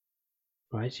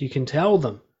 right? You can tell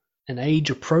them an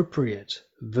age-appropriate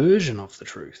version of the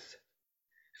truth.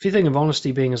 If you think of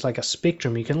honesty being as like a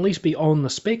spectrum, you can at least be on the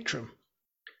spectrum.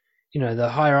 The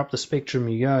higher up the spectrum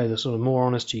you go, the sort of more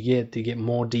honest you get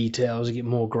more details, you get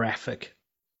more graphic,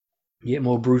 you get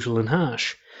more brutal and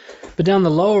harsh. But down the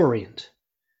lower end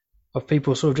of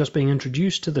people sort of just being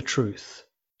introduced to the truth,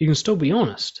 you can still be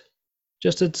honest.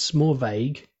 Just it's more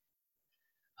vague,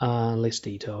 less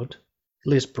detailed,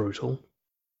 less brutal,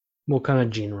 more kind of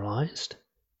generalized,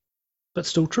 but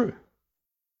still true.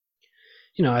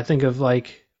 I think of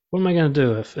like, what am I going to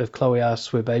do if Chloe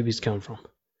asks where babies come from?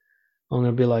 I'm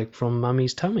going to be like, from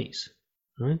mummy's tummies,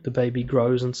 right? The baby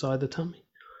grows inside the tummy.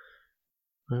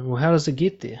 Right? Well, how does it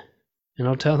get there? And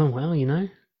I'll tell them, well,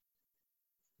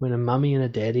 when a mummy and a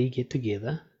daddy get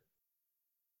together,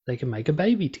 they can make a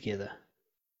baby together.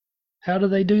 How do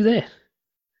they do that?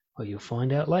 Well, you'll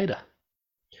find out later.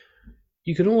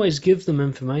 You can always give them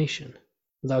information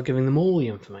without giving them all the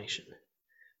information.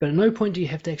 But at no point do you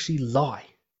have to actually lie.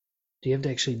 Do you have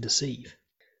to actually deceive?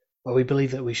 Well, we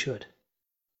believe that we should.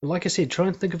 But like I said, try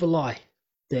and think of a lie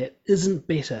that isn't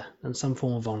better than some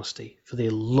form of honesty for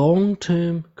their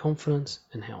long-term confidence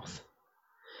and health.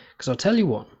 Because I'll tell you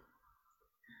what,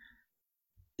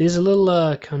 there's a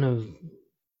little kind of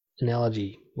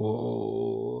analogy,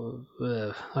 or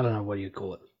I don't know what you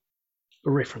call it, a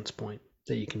reference point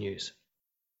that you can use.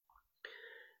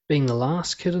 Being the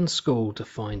last kid in school to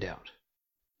find out,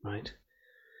 right?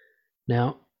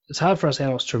 Now, it's hard for us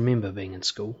adults to remember being in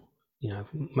school,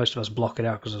 most of us block it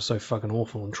out because it's so fucking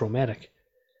awful and traumatic.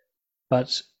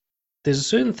 But there's a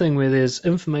certain thing where there's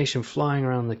information flying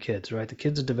around the kids, right? The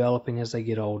kids are developing as they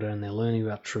get older and they're learning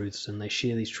about truths and they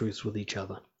share these truths with each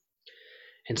other.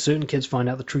 And certain kids find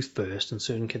out the truth first and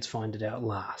certain kids find it out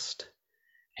last.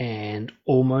 And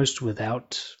almost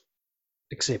without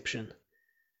exception,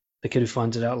 the kid who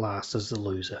finds it out last is the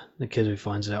loser. The kid who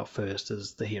finds it out first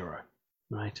is the hero,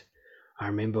 right? I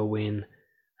remember when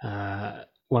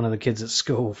one of the kids at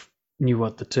school knew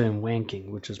what the term wanking,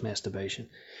 which is masturbation,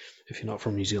 if you're not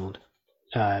from New Zealand,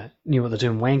 knew what the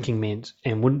term wanking meant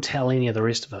and wouldn't tell any of the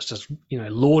rest of us, just,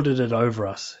 lorded it over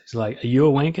us. He's like, are you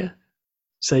a wanker?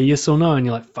 Say yes or no, and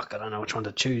you're like, fuck, I don't know which one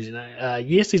to choose,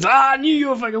 yes. He's like, I knew you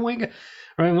were a fucking wanker.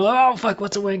 Right? And we're like, oh, fuck,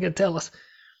 what's a wanker? Tell us.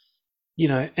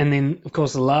 And then, of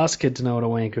course, the last kid to know what a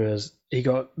wanker is,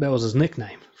 that was his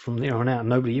nickname from there on out.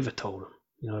 Nobody ever told him.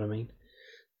 You know what I mean?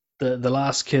 The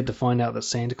last kid to find out that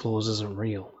Santa Claus isn't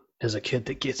real is a kid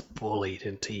that gets bullied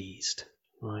and teased,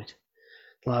 right?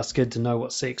 The last kid to know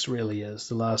what sex really is.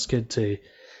 The last kid to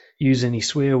use any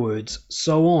swear words.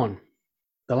 So on.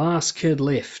 The last kid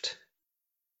left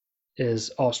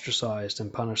is ostracized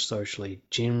and punished socially,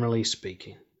 generally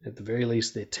speaking. At the very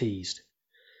least, they're teased.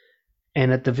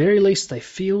 And at the very least, they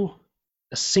feel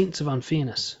a sense of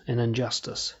unfairness and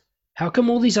injustice. How come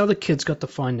all these other kids got to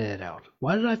find that out?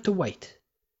 Why did I have to wait?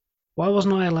 Why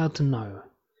wasn't I allowed to know?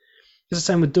 It's the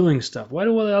same with doing stuff. Why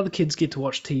do all the other kids get to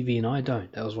watch TV and I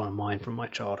don't? That was one of mine from my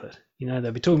childhood.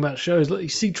 They'll be talking about shows. Look, you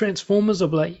see Transformers? I'll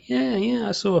be like, yeah,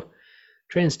 I saw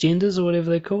Transgenders or whatever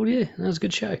they're called. Yeah, that was a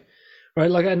good show.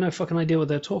 Right? Like, I had no fucking idea what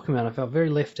they were talking about. I felt very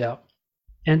left out.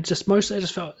 And mostly I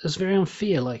just felt it was very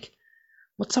unfair. Like,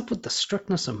 what's up with the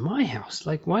strictness of my house?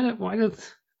 Like, why do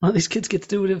these kids get to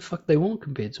do whatever the fuck they want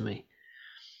compared to me?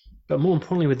 But more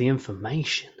importantly, with the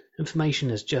information.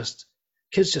 Information is just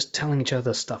kids just telling each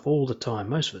other stuff all the time.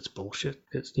 Most of it's bullshit.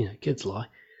 Kids lie.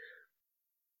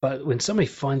 But when somebody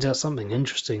finds out something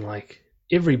interesting, like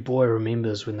every boy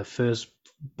remembers when the first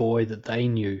boy that they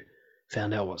knew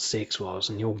found out what sex was,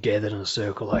 and you're gathered in a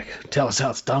circle like, tell us how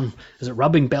it's done. Is it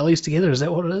rubbing bellies together? Is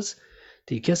that what it is?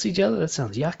 Do you kiss each other? That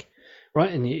sounds yuck.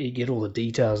 Right? And you get all the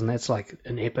details, and that's like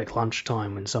an epic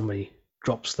lunchtime when somebody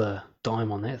drops the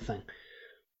dime on that thing.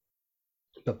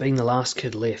 But being the last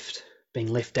kid left, being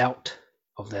left out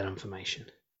of that information,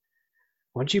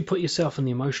 why don't you put yourself in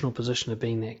the emotional position of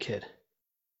being that kid?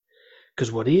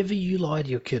 Because whatever you lie to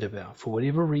your kid about, for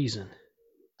whatever reason,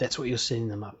 that's what you're setting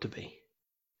them up to be.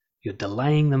 You're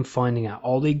delaying them finding out.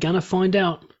 Oh, they're going to find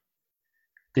out.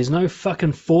 There's no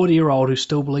fucking 40-year-old who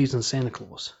still believes in Santa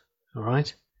Claus. All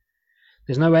right?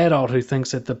 There's no adult who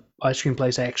thinks that the ice cream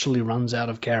place actually runs out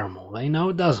of caramel. They know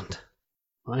it doesn't.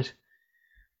 Right?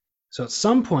 So at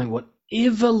some point,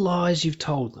 whatever lies you've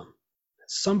told them, at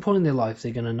some point in their life,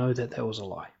 they're going to know that was a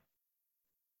lie.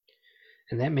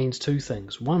 And that means two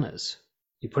things. One is,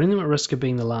 you're putting them at risk of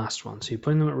being the last one. So you're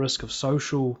putting them at risk of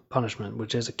social punishment,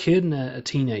 which as a kid and a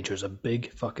teenager is a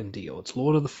big fucking deal. It's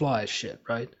Lord of the Flies shit,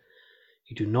 right?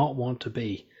 You do not want to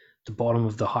be the bottom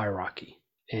of the hierarchy.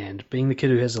 And being the kid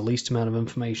who has the least amount of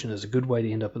information is a good way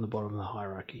to end up in the bottom of the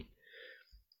hierarchy.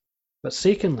 But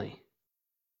secondly,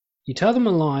 you tell them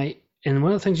a lie, and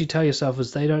one of the things you tell yourself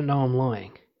is they don't know I'm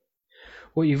lying.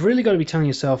 What you've really got to be telling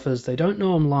yourself is they don't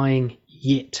know I'm lying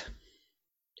yet.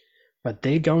 But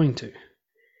they're going to.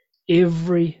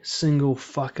 Every single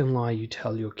fucking lie you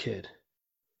tell your kid,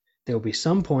 there'll be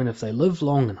some point, if they live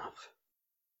long enough,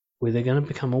 where they're going to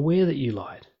become aware that you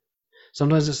lied.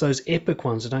 Sometimes it's those epic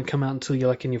ones that don't come out until you're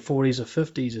like in your 40s or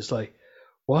 50s. It's like,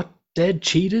 what? Dad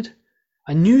cheated?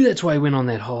 I knew that's why he went on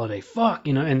that holiday. Fuck,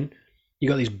 and you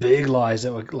got these big lies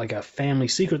that were like a family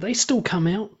secret. They still come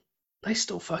out. They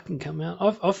still fucking come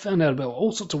out. I've found out about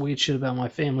all sorts of weird shit about my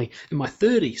family in my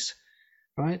 30s,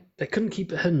 right? They couldn't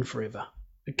keep it hidden forever.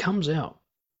 It comes out.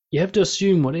 You have to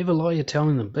assume whatever lie you're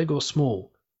telling them, big or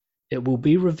small, it will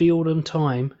be revealed in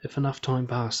time if enough time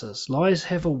passes. Lies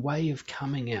have a way of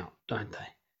coming out, don't they?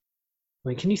 I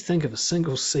mean, can you think of a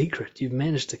single secret you've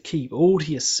managed to keep all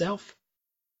to yourself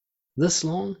this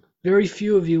long? Very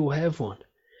few of you will have one.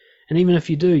 And even if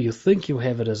you do, you'll think you'll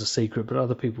have it as a secret, but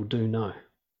other people do know.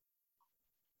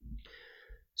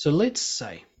 So let's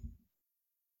say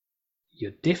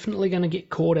you're definitely going to get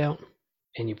caught out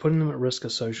and you're putting them at risk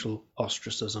of social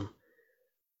ostracism.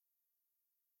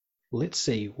 Let's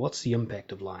see, what's the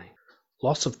impact of lying?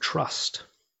 Loss of trust.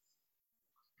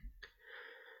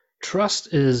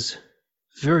 Trust is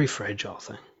a very fragile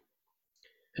thing.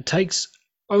 It takes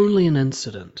only an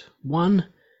incident, one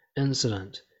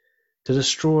incident, to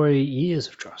destroy years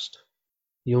of trust.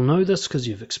 You'll know this because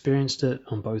you've experienced it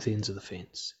on both ends of the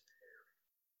fence.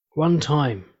 One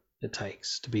time it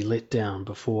takes to be let down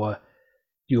before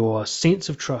your sense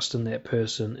of trust in that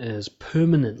person is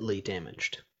permanently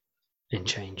damaged and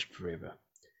changed forever.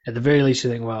 At the very least, you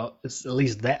think, well, it's at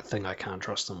least that thing I can't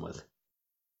trust them with.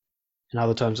 And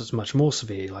other times it's much more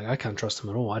severe, like I can't trust them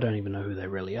at all. I don't even know who they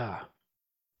really are.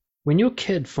 When your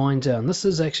kid finds out, and this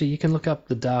is actually, you can look up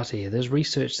the data here, there's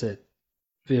research that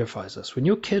verifies this. When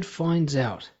your kid finds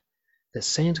out that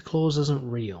Santa Claus isn't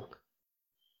real,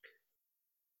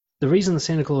 the reason the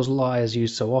Santa Claus lie is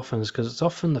used so often is because it's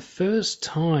often the first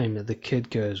time that the kid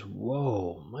goes,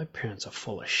 whoa, my parents are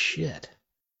full of shit.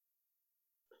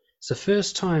 It's the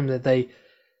first time that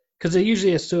because they're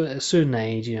usually at a certain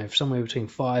age, somewhere between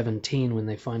 5 and 10 when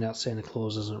they find out Santa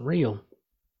Claus isn't real.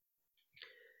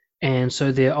 And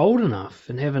so they're old enough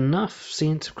and have enough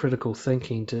sense of critical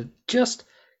thinking to just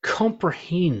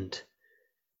comprehend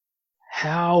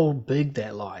how big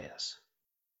that lie is.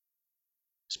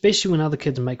 Especially when other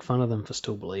kids make fun of them for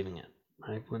still believing it.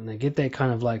 Right? When they get that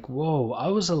kind of like, whoa, I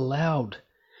was allowed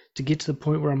to get to the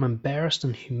point where I'm embarrassed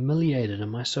and humiliated in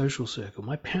my social circle.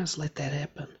 My parents let that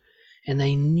happen. And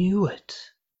they knew it.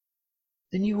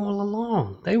 They knew all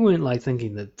along. They weren't like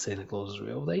thinking that Santa Claus is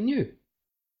real. They knew.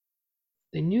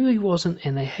 They knew he wasn't,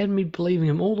 and they had me believing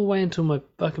him all the way until my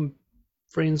fucking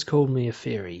friends called me a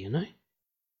fairy,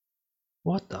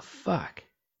 What the fuck?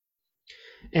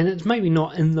 And it's maybe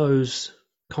not in those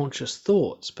conscious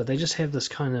thoughts, but they just have this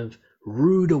kind of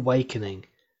rude awakening.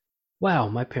 Wow,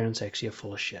 my parents actually are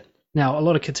full of shit. Now, a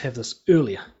lot of kids have this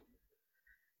earlier.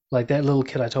 Like that little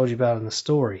kid I told you about in the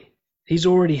story. He's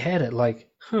already had it, like,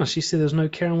 she said there's no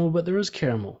caramel, but there is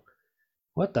caramel.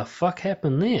 What the fuck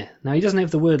happened there? Now, he doesn't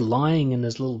have the word lying in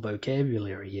his little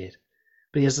vocabulary yet,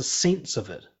 but he has a sense of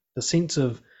it, the sense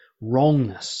of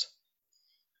wrongness,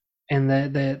 and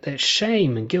that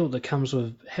shame and guilt that comes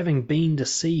with having been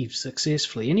deceived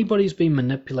successfully. Anybody who's been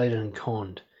manipulated and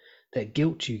conned, that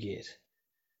guilt you get,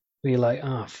 where you're like,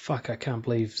 oh, fuck, I can't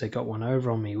believe they got one over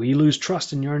on me, where you lose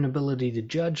trust in your own ability to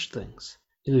judge things.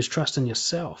 You lose trust in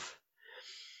yourself.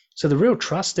 So the real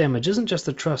trust damage isn't just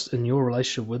the trust in your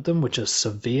relationship with them, which is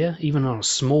severe, even on a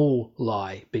small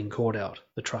lie being caught out.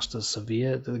 The trust is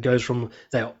severe. It goes from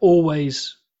they are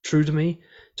always true to me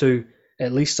to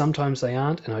at least sometimes they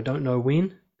aren't, and I don't know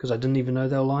when, because I didn't even know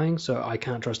they were lying, so I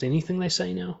can't trust anything they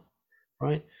say now,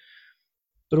 right?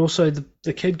 But also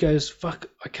the kid goes, fuck,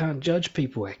 I can't judge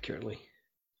people accurately.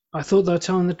 I thought they were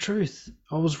telling the truth.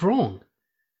 I was wrong.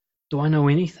 Do I know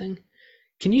anything?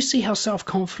 Can you see how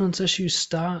self-confidence issues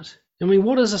start? I mean,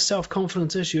 what is a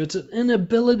self-confidence issue? It's an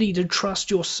inability to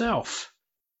trust yourself.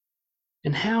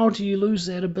 And how do you lose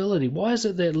that ability? Why is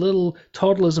it that little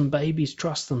toddlers and babies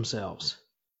trust themselves?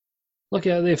 Look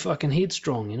how they're fucking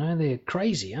headstrong, They're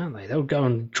crazy, aren't they? They'll go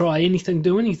and try anything,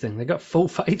 do anything. They've got full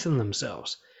faith in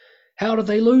themselves. How do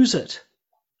they lose it?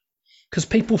 Because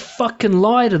people fucking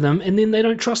lie to them and then they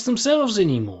don't trust themselves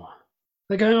anymore.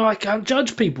 They go, I can't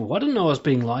judge people. I didn't know I was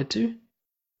being lied to.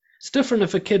 It's different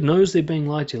if a kid knows they're being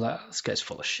lied to, like, oh, this guy's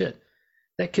full of shit.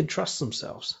 That kid trusts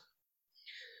themselves.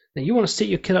 Now, you want to set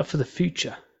your kid up for the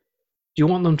future. Do you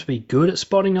want them to be good at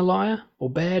spotting a liar or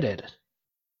bad at it?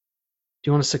 Do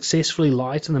you want to successfully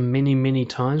lie to them many, many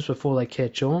times before they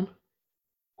catch on?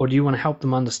 Or do you want to help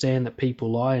them understand that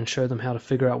people lie and show them how to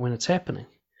figure out when it's happening?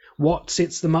 What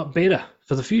sets them up better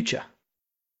for the future?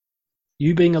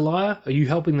 You being a liar, or you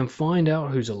helping them find out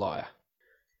who's a liar?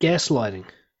 Gaslighting.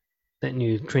 That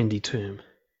new trendy term.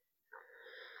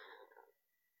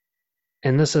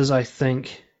 And this is, I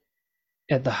think,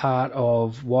 at the heart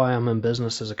of why I'm in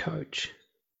business as a coach.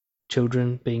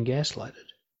 Children being gaslighted.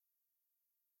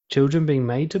 Children being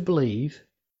made to believe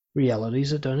realities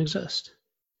that don't exist.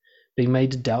 Being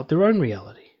made to doubt their own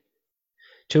reality.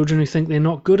 Children who think they're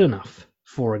not good enough,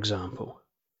 for example.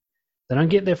 They don't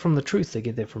get that from the truth, they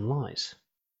get that from lies.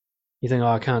 You think,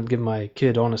 I can't give my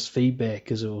kid honest feedback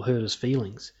because it will hurt his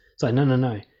feelings. It's like,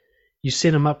 no. You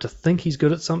set him up to think he's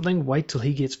good at something, wait till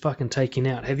he gets fucking taken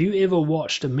out. Have you ever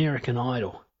watched American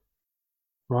Idol?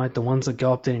 Right, the ones that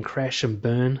go up there and crash and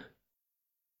burn.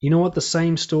 You know what the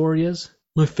same story is?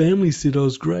 My family said I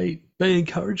was great. They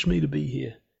encouraged me to be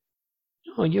here.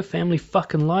 Oh, your family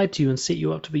fucking lied to you and set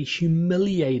you up to be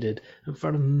humiliated in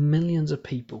front of millions of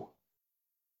people.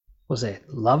 Was that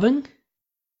loving?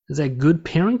 Is that good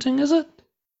parenting, is it?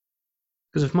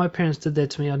 Because if my parents did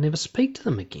that to me, I'd never speak to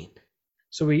them again.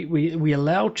 So we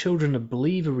allow children to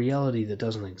believe a reality that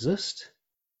doesn't exist,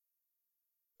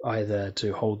 either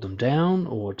to hold them down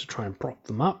or to try and prop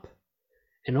them up.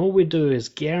 And all we do is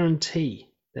guarantee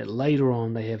that later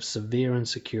on they have severe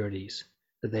insecurities,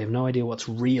 that they have no idea what's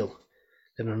real.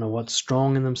 They don't know what's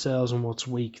strong in themselves and what's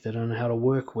weak. They don't know how to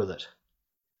work with it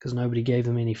because nobody gave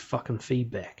them any fucking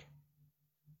feedback.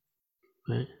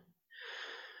 right?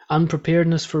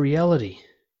 Unpreparedness for reality.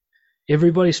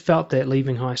 Everybody's felt that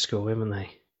leaving high school, haven't they?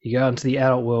 You go into the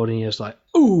adult world and you're just like,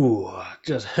 ooh,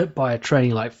 just hit by a train.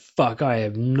 You're like, fuck, I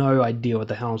have no idea what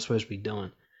the hell I'm supposed to be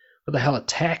doing. What the hell are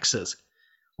taxes?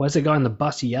 Why is the guy on the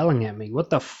bus yelling at me? What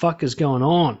the fuck is going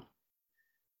on?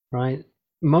 Right?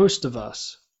 Most of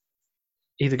us,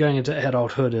 either going into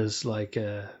adulthood is like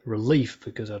a relief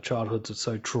because our childhoods are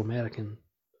so traumatic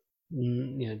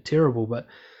and terrible, but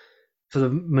for the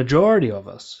majority of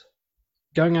us,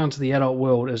 going out into the adult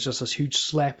world is just this huge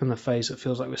slap in the face. It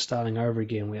feels like we're starting over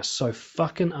again. We are so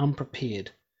fucking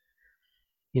unprepared.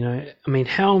 I mean,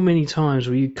 how many times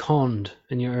were you conned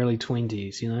in your early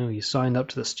 20s? You signed up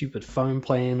to the stupid phone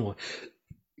plan, or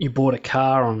you bought a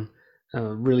car on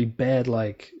really bad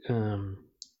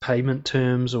payment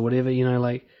terms or whatever.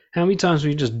 How many times were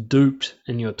you just duped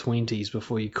in your 20s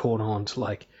before you caught on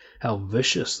to how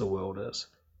vicious the world is,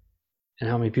 and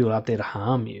how many people are out there to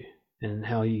harm you, and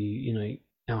how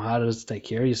how hard it is to take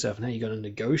care of yourself, and how you got to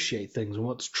negotiate things, and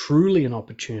what's truly an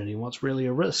opportunity, and what's really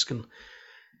a risk. And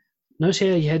notice how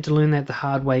you had to learn that the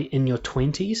hard way in your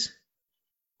 20s?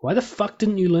 Why the fuck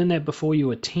didn't you learn that before you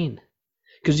were 10?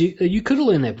 Because you could have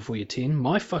learned that before you're 10.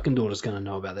 My fucking daughter's going to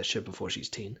know about that shit before she's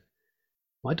 10.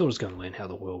 My daughter's going to learn how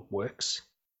the world works,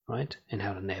 right? And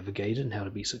how to navigate it and how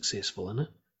to be successful in it.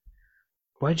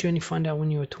 Why did you only find out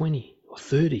when you were 20 or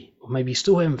 30? Or maybe you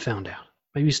still haven't found out.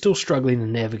 Maybe you're still struggling to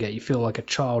navigate. You feel like a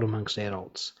child amongst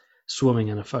adults, swimming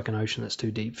in a fucking ocean that's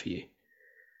too deep for you.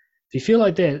 If you feel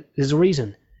like that, there's a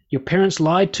reason. Your parents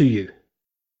lied to you.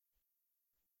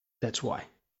 That's why.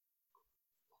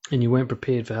 And you weren't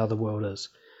prepared for how the world is.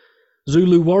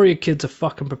 Zulu warrior kids are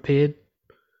fucking prepared.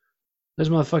 Those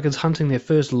motherfuckers hunting their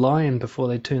first lion before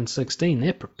they turn 16.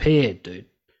 They're prepared, dude.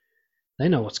 They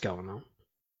know what's going on.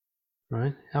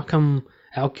 Right? How come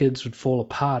our kids would fall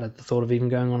apart at the thought of even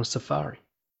going on a safari?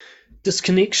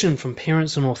 Disconnection from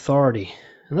parents and authority.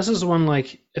 And this is the one,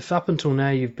 if up until now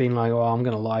you've been like, oh, I'm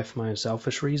going to lie for my own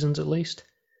selfish reasons at least.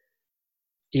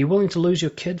 Are you willing to lose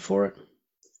your kid for it?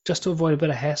 Just to avoid a bit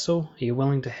of hassle? Are you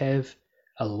willing to have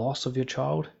a loss of your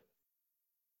child?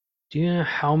 Do you know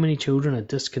how many children are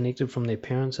disconnected from their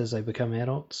parents as they become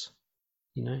adults?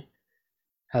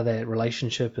 How that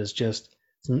relationship is just,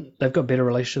 they've got better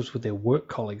relationships with their work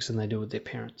colleagues than they do with their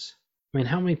parents. I mean,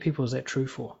 how many people is that true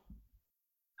for?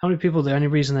 How many people, the only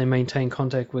reason they maintain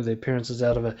contact with their parents is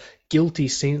out of a guilty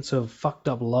sense of fucked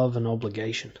up love and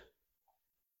obligation?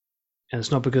 And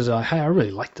it's not because hey, I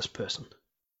really like this person.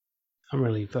 I'm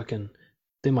really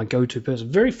they're my go-to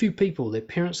person. Very few people, their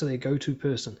parents are their go-to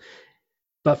person.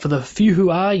 But for the few who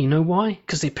are, you know why?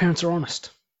 Because their parents are honest.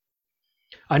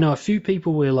 I know a few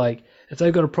people where if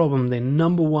they've got a problem, their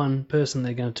number one person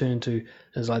they're going to turn to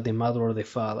is their mother or their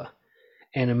father.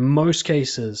 And in most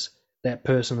cases, that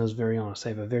person is very honest.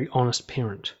 They have a very honest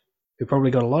parent who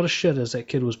probably got a lot of shit as that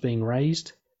kid was being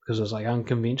raised, because it was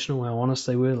unconventional how honest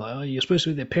they were. Oh, you're supposed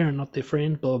to be their parent, not their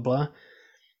friend, blah, blah.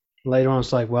 Later on,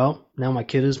 it's well, now my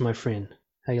kid is my friend.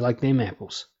 How you like them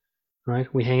apples?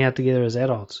 Right? We hang out together as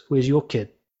adults. Where's your kid?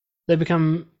 They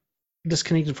become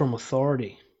disconnected from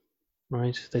authority,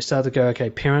 right? They start to go, okay,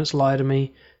 parents lie to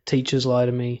me, teachers lie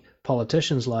to me,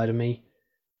 politicians lie to me.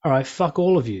 All right, fuck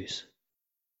all of yous,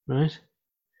 right?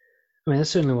 I mean, that's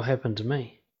certainly what happened to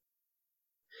me.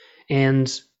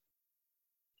 And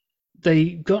they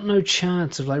got no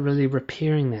chance of really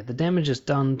repairing that. The damage is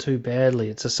done too badly.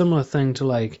 It's a similar thing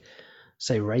to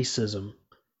say racism.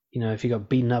 If you got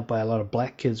beaten up by a lot of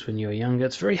black kids when you were younger,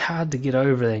 it's very hard to get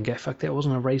over that and go, fuck, that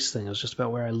wasn't a race thing. It was just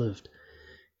about where I lived.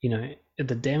 The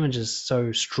damage is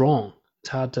so strong. It's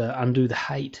hard to undo the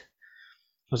hate.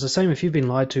 It's the same if you've been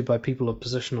lied to by people of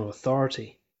position of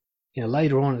authority.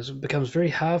 Later on, it becomes very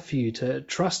hard for you to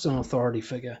trust an authority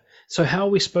figure. So how are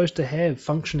we supposed to have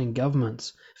functioning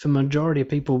governments if a majority of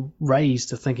people raised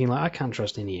to thinking I can't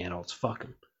trust any adults, fuck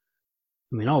them.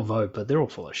 I mean, I'll vote, but they're all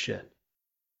full of shit.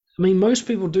 I mean, most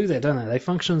people do that, don't they? They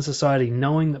function in society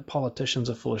knowing that politicians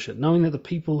are full of shit, knowing that the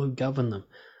people who govern them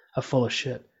are full of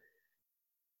shit.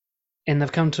 And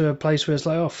they've come to a place where it's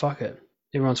oh, fuck it.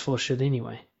 Everyone's full of shit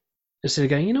anyway. Instead of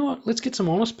going, you know what, let's get some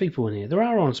honest people in here. There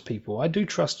are honest people. I do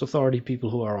trust authority people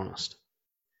who are honest.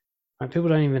 Right? People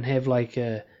don't even have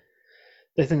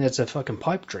they think that's a fucking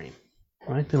pipe dream.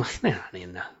 Right? They're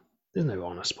nah, there's no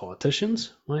honest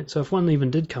politicians. Right? So if one even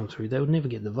did come through, they would never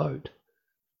get the vote.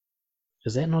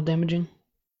 Is that not damaging?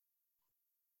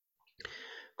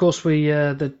 Of course,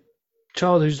 the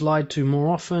child who's lied to more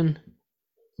often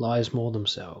lies more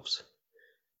themselves.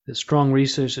 There's strong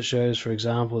research that shows, for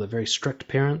example, that very strict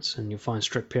parents, and you'll find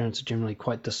strict parents are generally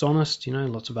quite dishonest,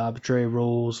 lots of arbitrary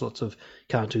rules, lots of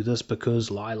can't do this because,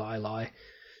 lie.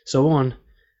 so on,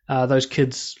 those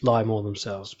kids lie more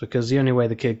themselves, because the only way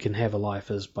the kid can have a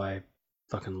life is by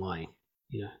fucking lying,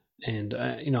 And,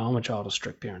 I'm a child of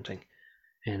strict parenting,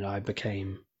 and I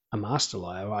became a master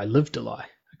liar. I lived a lie.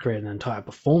 I created an entire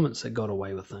performance that got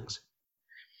away with things.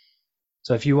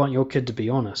 So if you want your kid to be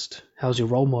honest, how's your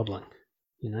role modeling?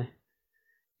 You got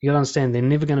to understand they're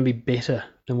never going to be better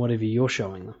than whatever you're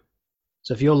showing them.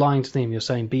 So if you're lying to them, you're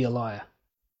saying, be a liar.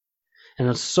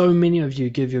 And so many of you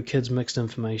give your kids mixed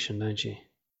information, don't you?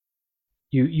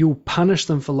 You'll punish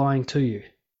them for lying to you,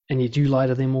 and yet you lie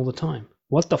to them all the time.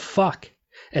 What the fuck?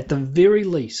 At the very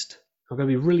least, I'm going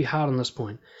to be really hard on this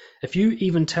point. If you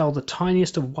even tell the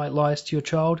tiniest of white lies to your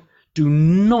child, do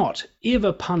not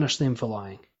ever punish them for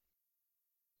lying.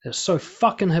 They're so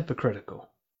fucking hypocritical.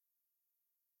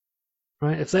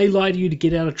 Right? If they lie to you to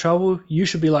get out of trouble, you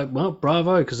should be like, well,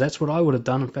 bravo, because that's what I would have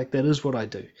done. In fact, that is what I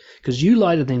do. Because you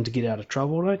lie to them to get out of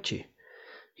trouble, don't you?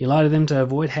 You lie to them to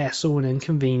avoid hassle and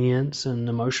inconvenience and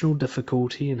emotional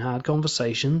difficulty and hard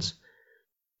conversations.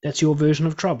 That's your version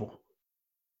of trouble.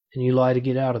 And you lie to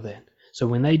get out of that. So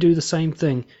when they do the same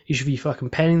thing, you should be fucking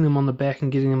patting them on the back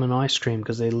and getting them an ice cream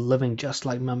because they're living just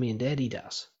like mummy and daddy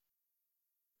does.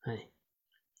 Hey.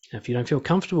 And if you don't feel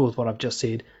comfortable with what I've just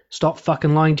said, stop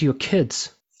fucking lying to your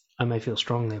kids. I may feel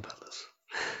strongly about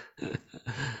this.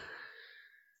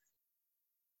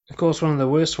 Of course, one of the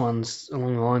worst ones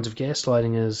along the lines of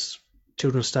gaslighting is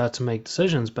children start to make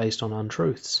decisions based on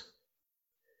untruths.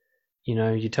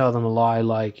 You tell them a lie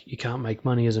like you can't make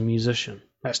money as a musician.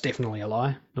 That's definitely a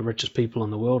lie. The richest people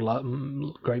in the world, a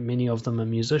great many of them are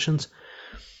musicians.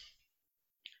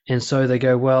 And so they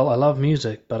go, well, I love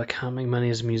music, but I can't make money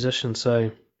as a musician,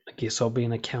 so I guess I'll be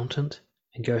an accountant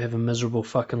and go have a miserable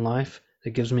fucking life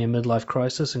that gives me a midlife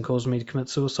crisis and causes me to commit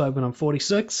suicide when I'm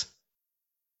 46.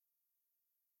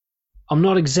 I'm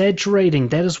not exaggerating.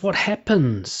 That is what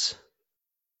happens.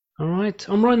 All right?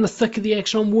 I'm right in the thick of the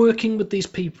action. I'm working with these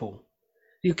people.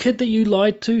 Your kid that you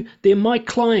lied to, they're my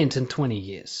client in 20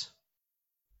 years.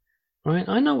 Right?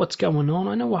 I know what's going on.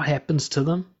 I know what happens to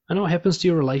them. I know what happens to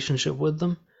your relationship with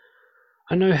them.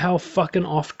 I know how fucking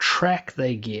off track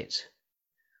they get.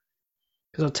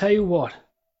 Because I'll tell you what,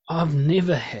 I've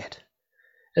never had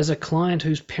as a client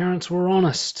whose parents were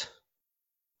honest.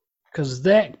 Because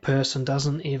that person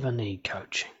doesn't ever need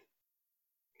coaching.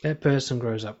 That person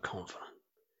grows up confident.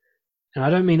 And I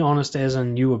don't mean honest as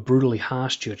in you were brutally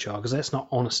harsh to your child, because that's not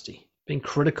honesty. Being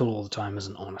critical all the time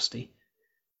isn't honesty.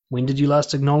 When did you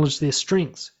last acknowledge their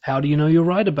strengths? How do you know you're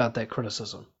right about that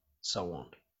criticism? So on.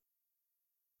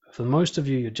 For most of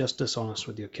you, you're just dishonest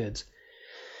with your kids.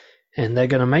 And they're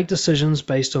going to make decisions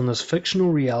based on this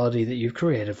fictional reality that you've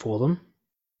created for them.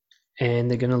 And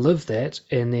they're going to live that,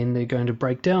 and then they're going to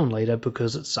break down later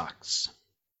because it sucks.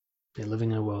 They're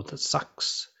living in a world that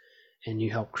sucks. And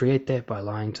you help create that by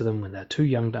lying to them when they're too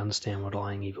young to understand what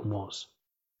lying even was.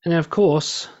 And then, of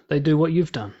course, they do what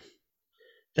you've done.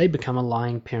 They become a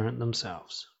lying parent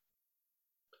themselves.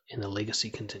 And the legacy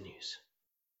continues.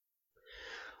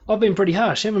 I've been pretty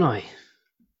harsh, haven't I?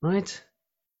 Right?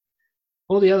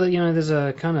 All the other, there's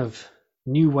a kind of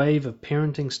new wave of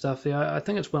parenting stuff there. I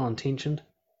think it's well intentioned.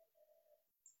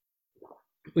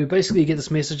 We basically get this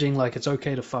messaging like it's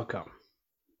okay to fuck up.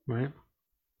 Right?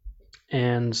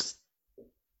 And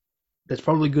that's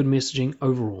probably good messaging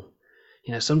overall.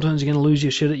 Sometimes you're going to lose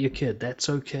your shit at your kid. That's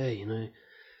okay,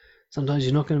 Sometimes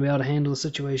you're not going to be able to handle the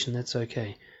situation. That's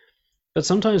okay. But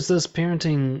sometimes this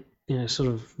parenting, sort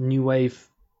of new wave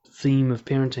theme of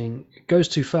parenting goes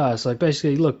too far. It's like,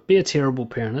 basically, look, be a terrible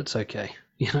parent. It's okay.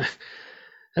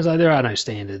 It's like there are no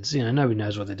standards. Nobody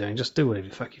knows what they're doing. Just do whatever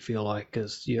the fuck you feel like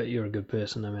because you're a good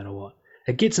person no matter what.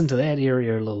 It gets into that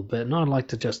area a little bit, and I'd like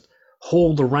to just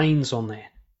haul the reins on that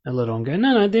a little and go,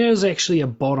 no, there's actually a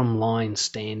bottom line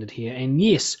standard here. And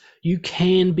yes, you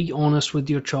can be honest with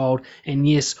your child, and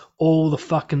yes, all the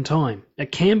fucking time.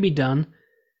 It can be done,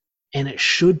 and it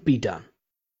should be done.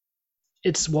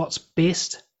 It's what's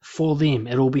best for them.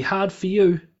 It'll be hard for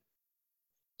you.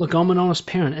 Look, I'm an honest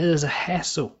parent. It is a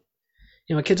hassle.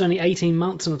 My kid's only 18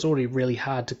 months, and it's already really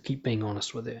hard to keep being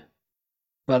honest with her.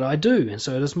 But I do, and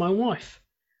so does my wife.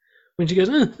 When she goes,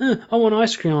 I want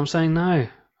ice cream, I'm saying, no,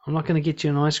 I'm not going to get you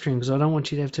an ice cream because I don't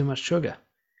want you to have too much sugar.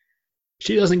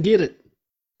 She doesn't get it.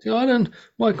 She goes,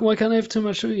 why can't I have too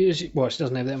much sugar? She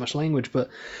doesn't have that much language, but,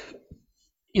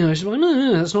 she's like,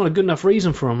 no, that's not a good enough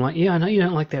reason for her. I'm like, yeah, I know you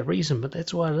don't like that reason, but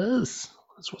that's what it is.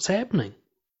 That's what's happening.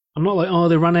 I'm not like,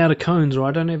 they run out of cones or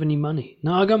I don't have any money.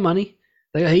 No, I got money.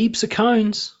 They got heaps of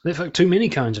cones. They've got too many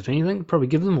cones, if anything. Probably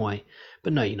give them away.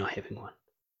 But no, you're not having one.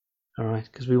 All right?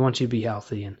 Because we want you to be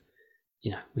healthy and,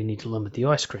 we need to limit the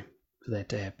ice cream for that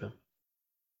to happen.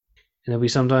 And there'll be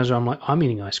sometimes where I'm like, I'm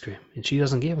eating ice cream, and she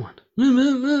doesn't get one.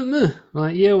 I'm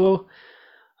like, yeah, well,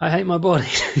 I hate my body,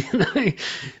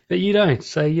 but you don't,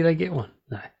 so you don't get one.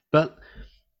 No. But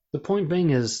the point being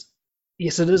is,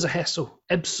 yes, it is a hassle,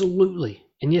 absolutely.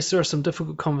 And yes, there are some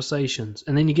difficult conversations.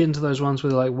 And then you get into those ones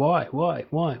where they're like,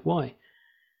 why?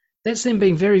 That's them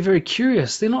being very, very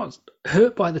curious. They're not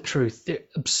hurt by the truth. They're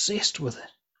obsessed with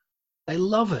it. They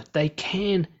love it. They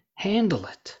can handle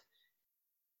it.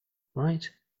 Right?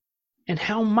 And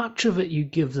how much of it you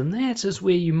give them, that is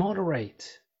where you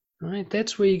moderate. Right?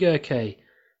 That's where you go, okay,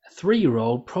 a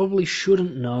 3-year-old probably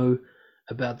shouldn't know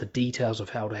about the details of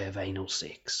how to have anal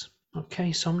sex.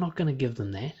 Okay, so I'm not going to give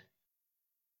them that.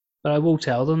 But I will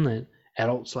tell them that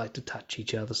adults like to touch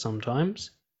each other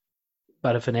sometimes.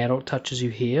 But if an adult touches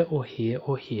you here or here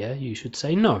or here, you should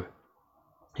say no.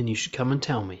 And you should come and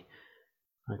tell me.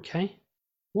 Okay?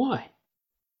 Why?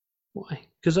 Why?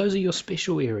 Because those are your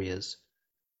special areas.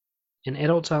 And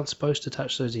adults aren't supposed to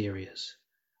touch those areas.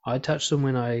 I touch them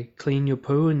when I clean your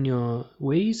poo and your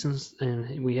wheeze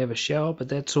and we have a shower, but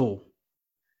that's all.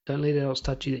 Don't let adults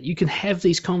touch you. You can have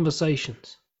these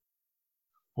conversations.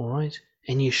 Alright?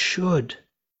 And you should.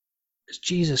 Because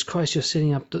Jesus Christ, you're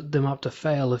setting them up to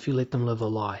fail if you let them live a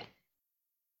lie.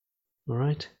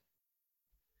 Alright?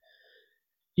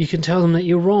 You can tell them that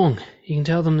you're wrong. You can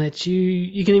tell them that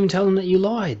you can even tell them that you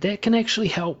lied. That can actually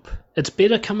help. It's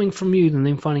better coming from you than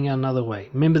them finding out another way.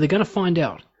 Remember, they're going to find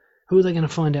out. Who are they going to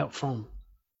find out from?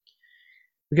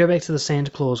 We go back to the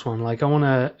Santa Claus one. Like, I want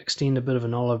to extend a bit of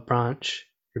an olive branch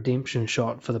redemption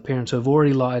shot for the parents who have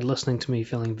already lied, listening to me,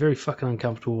 feeling very fucking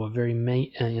uncomfortable or very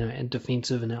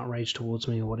defensive and outraged towards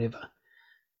me or whatever.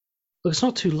 Look, it's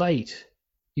not too late.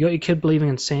 You got your kid believing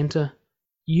in Santa.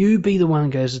 You be the one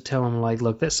who goes to tell them, like,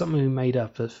 look, that's something we made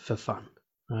up for fun,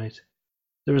 right?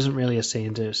 There isn't really a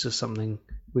Santa. It's just something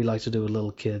we like to do with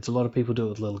little kids. A lot of people do it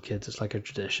with little kids. It's like a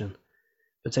tradition.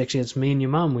 But it's me and your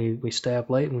mum. We stay up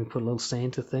late and we put a little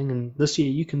Santa thing. And this year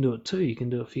you can do it too. You can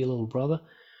do it for your little brother.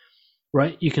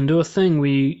 Right, you can do a thing where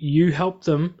you help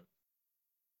them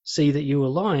see that you were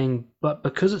lying, but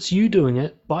because it's you doing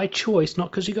it by choice,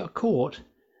 not because you got caught,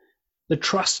 the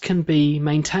trust can be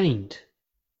maintained,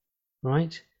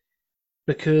 right?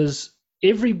 Because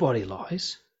everybody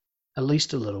lies, at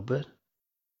least a little bit.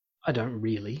 I don't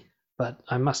really, but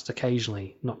I must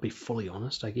occasionally not be fully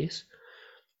honest, I guess.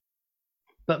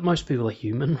 But most people are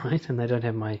human, right? And they don't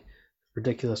have my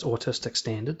ridiculous autistic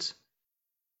standards.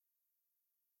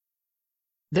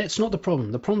 That's not the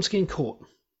problem. The problem's getting caught.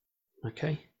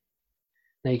 Okay?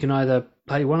 Now you can either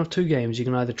play one of two games. You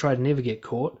can either try to never get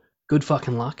caught, good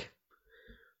fucking luck,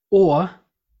 or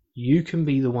you can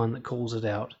be the one that calls it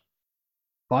out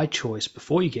by choice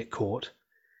before you get caught,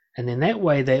 and then that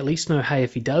way they at least know, hey,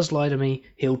 if he does lie to me,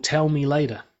 he'll tell me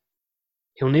later.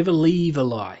 He'll never leave a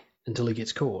lie until he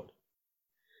gets caught.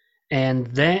 And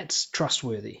that's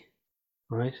trustworthy,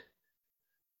 right?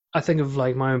 I think of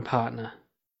like my own partner.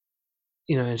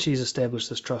 And she's established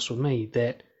this trust with me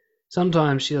that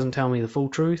sometimes she doesn't tell me the full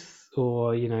truth,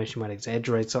 or, she might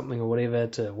exaggerate something or whatever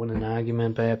to win an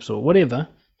argument perhaps or whatever.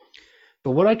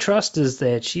 But what I trust is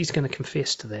that she's going to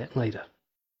confess to that later.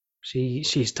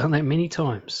 She's done that many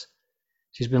times.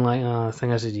 She's been like, oh, the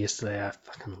thing I said yesterday, I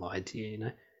fucking lied to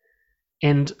you,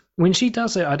 And when she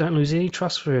does that, I don't lose any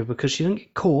trust for her because she didn't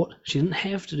get caught. She didn't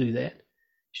have to do that.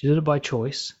 She did it by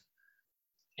choice.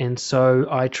 And so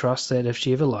I trust that if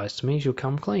she ever lies to me, she'll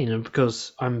come clean. And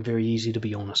because I'm very easy to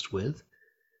be honest with,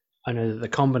 I know that the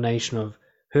combination of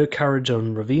her courage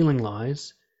on revealing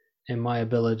lies and my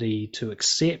ability to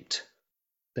accept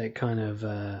that kind of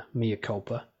mea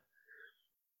culpa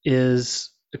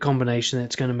is a combination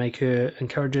that's going to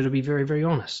encourage her to be very, very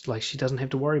honest. Like, she doesn't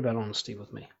have to worry about honesty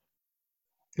with me.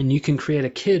 And you can create a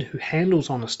kid who handles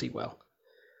honesty well.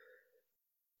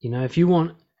 If you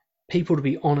want people to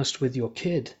be honest with your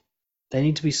kid, they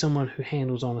need to be someone who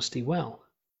handles honesty well.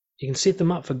 You can set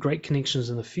them up for great connections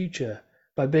in the future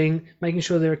by making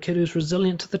sure they're a kid who's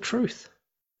resilient to the truth.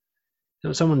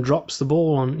 If someone drops the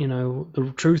ball on,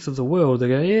 the truth of the world, they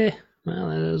go, yeah, well,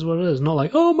 that is what it is. Not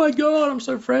like, oh my God, I'm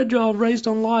so fragile, raised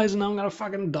on lies, and now I'm going to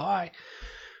fucking die.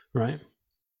 Right?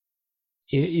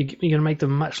 You're going to make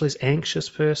them a much less anxious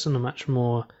person, a much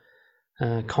more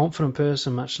confident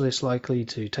person, much less likely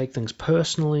to take things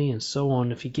personally and so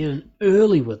on if you get in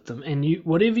early with them. And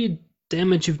whatever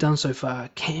damage you've done so far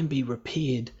can be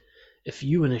repaired if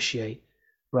you initiate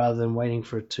rather than waiting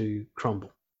for it to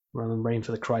crumble, rather than waiting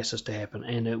for the crisis to happen.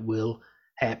 And it will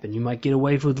happen. You might get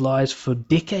away with lies for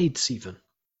decades even.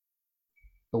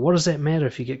 But what does that matter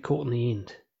if you get caught in the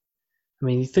end? I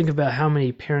mean, you think about how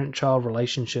many parent-child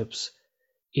relationships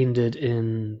ended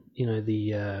in,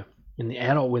 the in the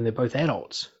adult when they're both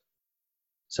adults.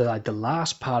 So like the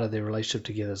last part of their relationship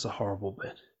together is a horrible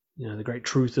bit. You know, the great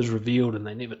truth is revealed and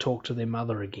they never talk to their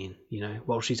mother again, you know,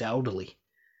 while she's elderly.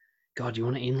 God, you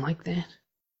want to end like that?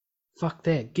 Fuck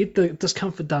that. Get the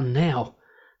discomfort done now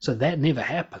so that never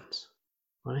happens,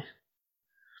 right?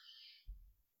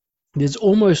 There's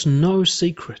almost no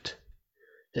secret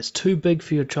that's too big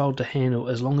for your child to handle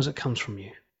as long as it comes from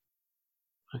you.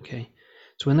 Okay?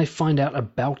 So when they find out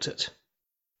about it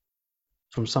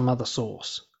from some other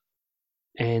source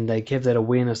and they have that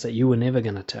awareness that you were never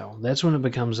going to tell, that's when it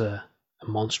becomes a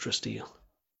monstrous deal.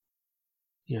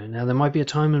 You know, now there might be a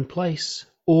time and place,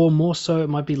 or more so it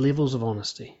might be levels of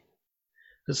honesty.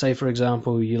 Let's say, for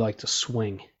example, you like to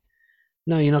swing.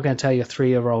 No, you're not going to tell your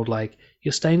 3-year-old, like,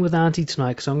 you're staying with auntie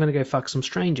tonight because I'm going to go fuck some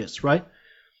strangers, right?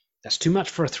 That's too much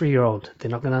for a 3-year-old.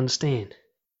 They're not going to understand.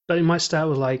 But it might start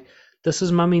with like, this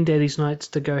is mummy and daddy's nights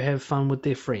to go have fun with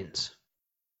their friends,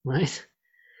 right?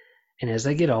 And as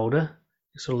they get older,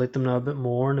 you sort of let them know a bit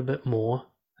more and a bit more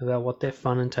about what their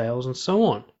fun entails and so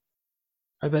on.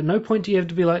 Right? But at no point do you have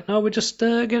to be like, no, we're just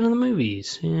going to the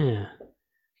movies. Yeah.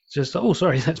 Just, oh,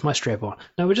 sorry, that's my strap on.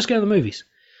 No, we're just going to the movies.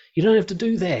 You don't have to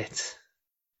do that.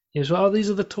 You know, oh, these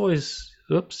are the toys.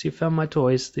 Oops, you found my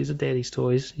toys. These are daddy's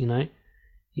toys, you know.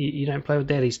 You don't play with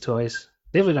daddy's toys.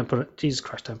 Definitely don't put it, Jesus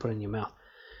Christ, don't put it in your mouth.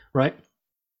 Right?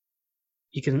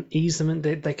 You can ease them in,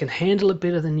 they can handle it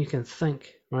better than you can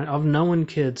think. Right? I've known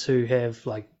kids who have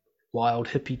like wild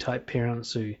hippie type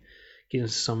parents who get into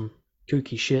some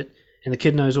kooky shit and the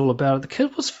kid knows all about it. The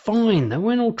kid was fine. They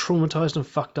weren't all traumatized and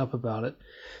fucked up about it.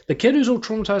 The kid who's all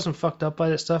traumatized and fucked up by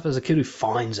that stuff is a kid who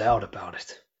finds out about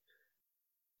it.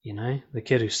 You know, the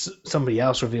kid who somebody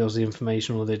else reveals the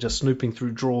information, or they're just snooping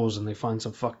through drawers and they find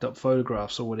some fucked up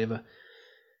photographs or whatever.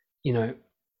 You know,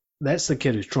 that's the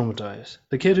kid who's traumatized.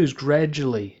 The kid who's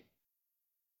gradually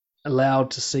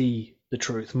allowed to see the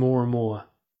truth more and more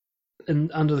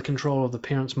and under the control of the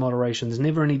parents' moderation. There's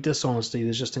never any dishonesty.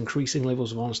 There's just increasing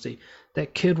levels of honesty.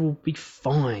 That kid will be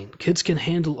fine. Kids can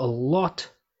handle a lot.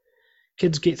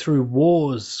 Kids get through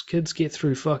wars. Kids get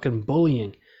through fucking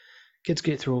bullying. Kids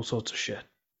get through all sorts of shit.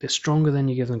 They're stronger than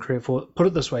you give them credit for. Put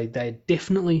it this way, they're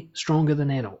definitely stronger than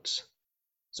adults.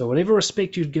 So whatever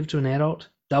respect you'd give to an adult,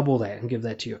 double that and give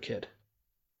that to your kid.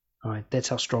 Alright, that's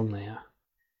how strong they are.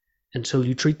 Until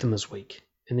you treat them as weak.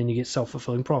 And then you get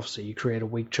self-fulfilling prophecy. You create a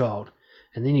weak child.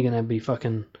 And then you're going to be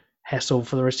fucking hassled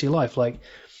for the rest of your life. Like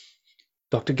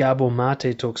Dr. Gabor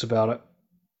Mate talks about it.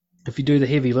 If you do the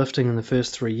heavy lifting in the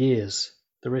first 3 years,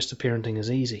 the rest of parenting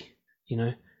is easy. You know,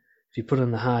 if you put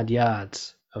in the hard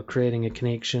yards of creating a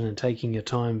connection and taking your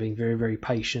time, being very, very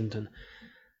patient, and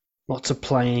lots of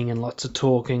playing and lots of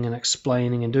talking and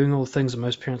explaining and doing all the things that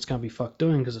most parents can't be fucked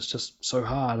doing because it's just so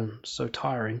hard and so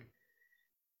tiring.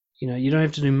 You know, you don't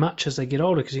have to do much as they get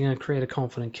older because you're going to create a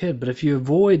confident kid. But if you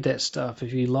avoid that stuff,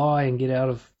 if you lie and get out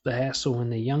of the hassle when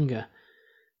they're younger,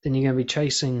 then you're going to be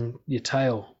chasing your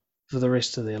tail for the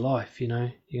rest of their life. You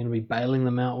know, you're going to be bailing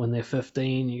them out when they're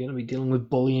 15. You're going to be dealing with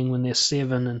bullying when they're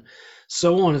 7 and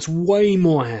so on. It's way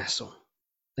more hassle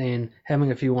than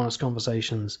having a few honest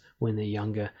conversations when they're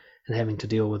younger and having to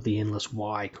deal with the endless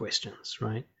why questions,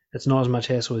 right? It's not as much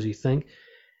hassle as you think.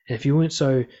 And if you weren't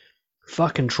so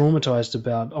fucking traumatized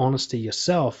about honesty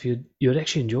yourself, you'd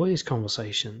actually enjoy these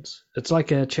conversations. It's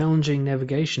like a challenging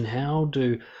navigation. How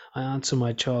do I answer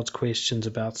my child's questions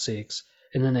about sex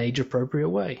in an age-appropriate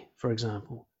way, for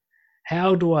example?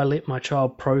 How do I let my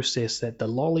child process that the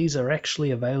lollies are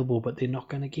actually available but they're not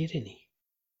going to get any?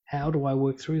 How do I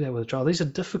work through that with a child? These are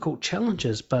difficult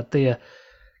challenges, but they're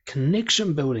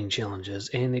connection-building challenges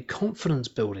and they're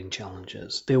confidence-building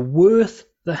challenges. They're worth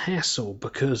the hassle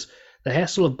because the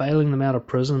hassle of bailing them out of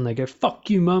prison and they go, fuck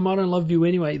you, mum, I don't love you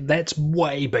anyway, that's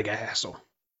way bigger hassle,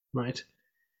 right?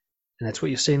 And that's what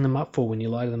you're setting them up for when you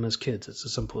lie to them as kids. It's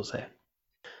as simple as that.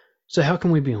 So how can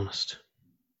we be honest?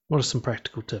 What are some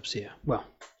practical tips here? Well,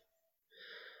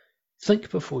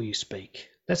 think before you speak.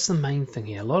 That's the main thing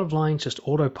here. A lot of lying is just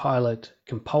autopilot,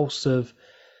 compulsive,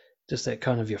 just that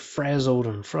kind of you're frazzled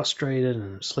and frustrated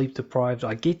and sleep deprived.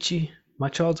 I get you. My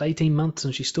child's 18 months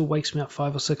and she still wakes me up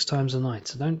 5 or 6 times a night.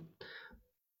 So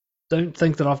don't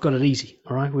think that I've got it easy,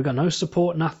 all right? We've got no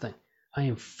support, nothing. I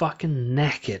am fucking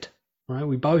knackered, all right?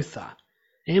 We both are.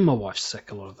 And my wife's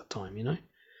sick a lot of the time, you know?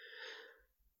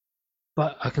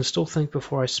 But I can still think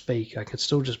before I speak. I can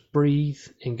still just breathe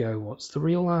and go, what's the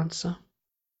real answer?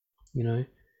 You know?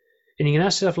 And you can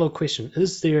ask yourself a little question.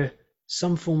 Is there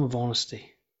some form of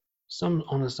honesty? Some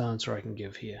honest answer I can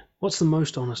give here? What's the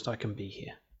most honest I can be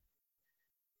here?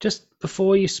 Just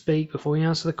before you speak, before you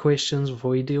answer the questions,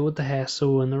 before you deal with the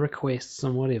hassle and the requests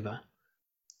and whatever,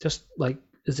 just like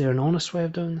is there an honest way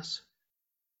of doing this?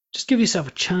 Just give yourself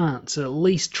a chance at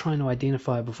least trying to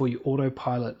identify it before you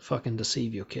autopilot fucking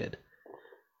deceive your kid.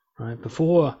 Right?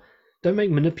 Don't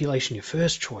make manipulation your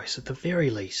first choice at the very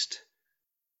least.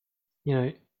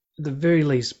 At the very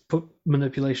least, put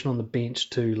manipulation on the bench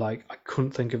to, like, I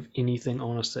couldn't think of anything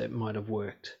honest that might have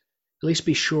worked. At least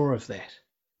be sure of that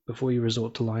before you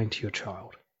resort to lying to your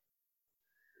child.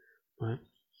 Right?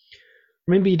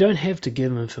 Remember, you don't have to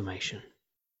give them information.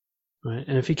 Right?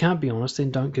 And if you can't be honest, then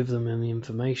don't give them any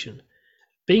information.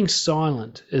 Being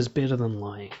silent is better than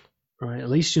lying. Right? At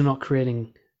least you're not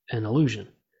creating an illusion.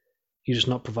 You're just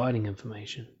not providing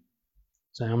information.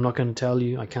 So I'm not going to tell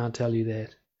you, I can't tell you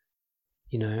that.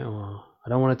 Or I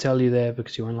don't want to tell you that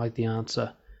because you won't like the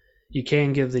answer. You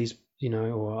can give these,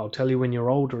 or I'll tell you when you're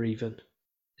older even.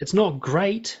 It's not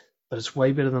great, but it's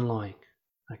way better than lying.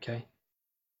 Okay?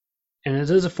 And it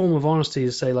is a form of honesty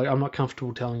to say, like, I'm not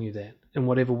comfortable telling you that, in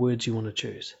whatever words you want to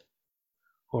choose.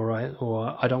 All right?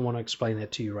 Or I don't want to explain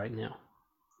that to you right now.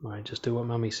 All right? Just do what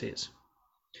mummy says.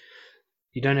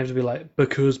 You don't have to be like,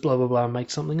 because blah, blah, blah, make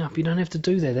something up. You don't have to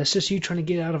do that. That's just you trying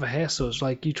to get out of a hassle. It's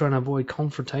like you trying to avoid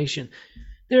confrontation.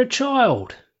 They're a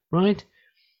child, right?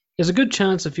 There's a good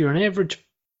chance if you're an average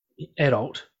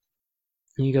adult,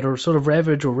 and you got a sort of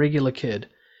average or regular kid,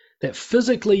 that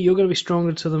physically you're going to be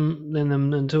stronger than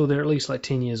them until they're at least like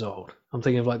 10 years old. I'm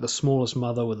thinking of like the smallest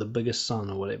mother with the biggest son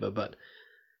or whatever. But,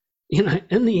 in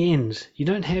the end, you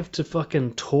don't have to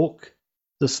fucking talk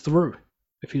this through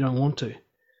if you don't want to.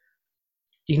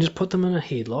 You can just put them in a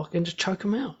headlock and just choke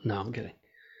them out. No, I'm kidding.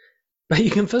 But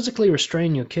you can physically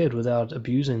restrain your kid without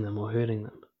abusing them or hurting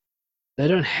them. They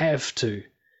don't have to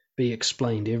be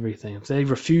explained everything. If they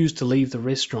refuse to leave the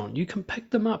restaurant, you can pick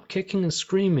them up kicking and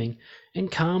screaming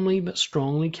and calmly but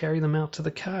strongly carry them out to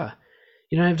the car.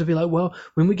 You don't have to be like, well,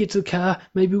 when we get to the car,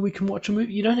 maybe we can watch a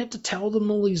movie. You don't have to tell them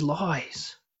all these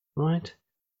lies, right?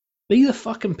 Be the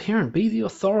fucking parent. Be the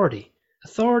authority.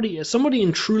 Somebody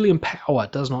in truly in power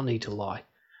does not need to lie.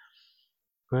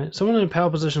 Right? Someone in a power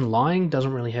position lying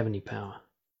doesn't really have any power.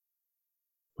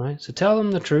 Right? So tell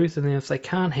them the truth, and then if they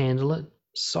can't handle it,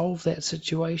 solve that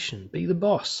situation. Be the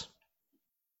boss.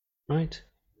 Right?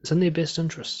 It's in their best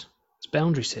interest. It's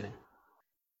boundary setting.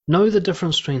 Know the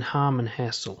difference between harm and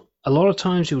hassle. A lot of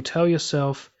times you'll tell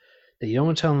yourself that you don't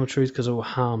want to tell them the truth because it will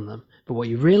harm them. But what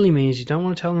you really mean is you don't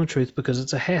want to tell them the truth because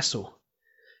it's a hassle.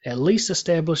 At least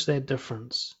establish that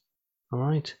difference.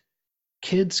 Alright?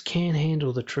 Kids can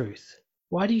handle the truth.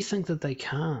 Why do you think that they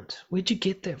can't? Where'd you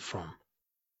get that from?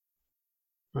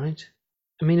 Right?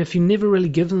 I mean, if you never really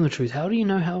give them the truth, how do you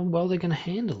know how well they're going to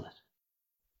handle it?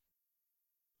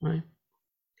 Right?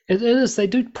 It is. They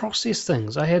do process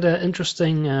things. I had an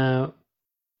interesting sort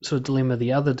of dilemma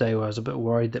the other day where I was a bit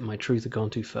worried that my truth had gone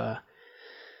too far.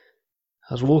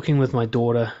 I was walking with my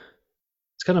daughter.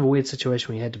 It's kind of a weird situation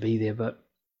when you had to be there, but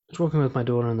I was walking with my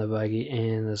daughter in the buggy,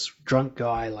 and this drunk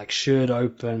guy, like shirt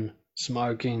open,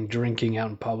 smoking, drinking out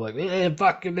in public,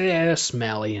 fucking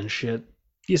smelly and shit.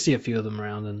 You see a few of them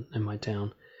around in my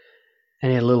town. And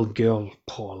he had a little girl,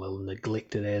 poor little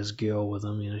neglected ass girl with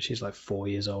him. She's like 4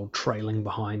 years old, trailing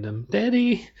behind him.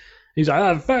 Daddy! He's like,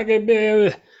 oh, fucking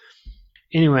baby.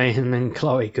 Anyway, and then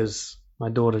Chloe, because my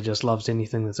daughter just loves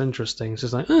anything that's interesting,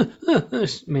 she's like,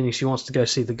 meaning she wants to go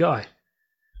see the guy.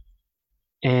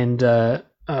 And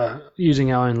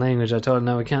using our own language, I told her,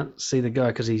 no, we can't see the guy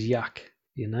because he's yuck,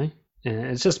 And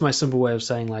it's just my simple way of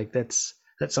saying, like, that's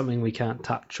something we can't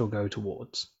touch or go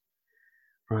towards.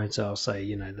 Right, so I'll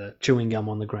say, the chewing gum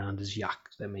on the ground is yuck.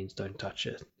 That means don't touch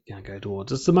it. You can't go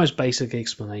towards. It's the most basic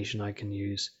explanation I can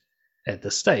use at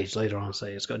this stage. Later on I'll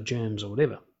say it's got germs or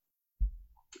whatever.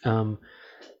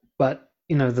 But,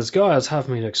 this guy is hard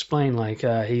for me to explain, like,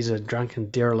 he's a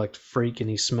drunken derelict freak and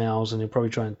he smells and he'll probably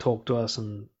try and talk to us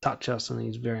and touch us and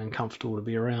he's very uncomfortable to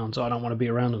be around, so I don't want to be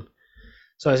around him.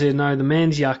 So I said, no, the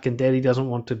man's yuck and Daddy doesn't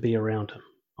want to be around him.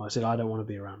 I said, I don't want to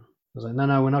be around him. I was like,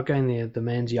 no, we're not going there. The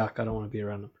man's yuck. I don't want to be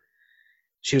around him.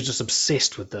 She was just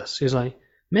obsessed with this. She was like,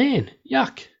 man,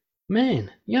 yuck.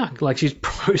 Like she's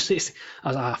processing. I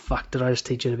was like, fuck, did I just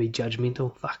teach her to be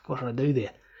judgmental? Fuck, what did I do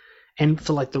there? And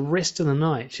for like the rest of the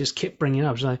night, she just kept bringing it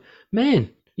up. She's like, man,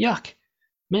 yuck.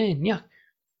 But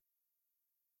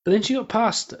then she got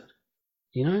past it,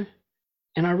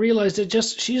 And I realized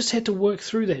she just had to work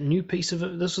through that new piece of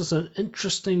it. This was an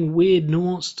interesting, weird,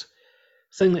 nuanced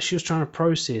thing that she was trying to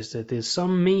process, that there's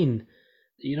some men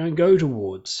that you don't go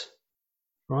towards,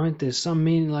 right? There's some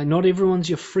men, like, not everyone's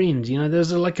your friend.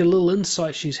 There's like a little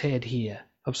insight she's had here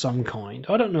of some kind.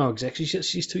 I don't know exactly.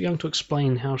 She's too young to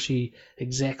explain how she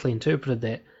exactly interpreted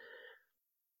that.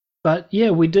 But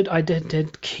yeah, I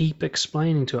did keep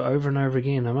explaining to her over and over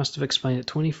again. I must have explained it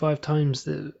 25 times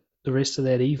the rest of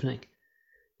that evening.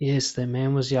 Yes, that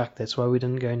man was yuck. That's why we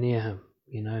didn't go near him.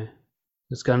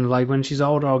 It's kind of like when she's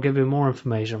older, I'll give her more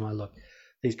information. I'm like, look,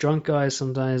 these drunk guys,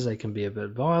 sometimes they can be a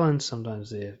bit violent.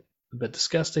 Sometimes they're a bit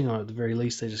disgusting, or at the very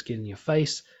least, they just get in your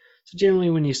face. So generally,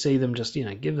 when you see them, just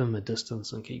give them a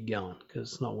distance and keep going,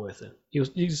 because it's not worth it.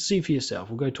 You see for yourself.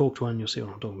 We'll go talk to one, and you'll see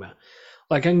what I'm talking about.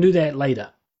 Like, I can do that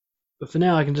later. But for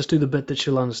now, I can just do the bit that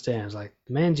she'll understand. It's like,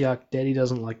 the man's yuck, daddy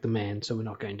doesn't like the man, so we're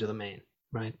not going to the man.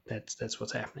 Right? That's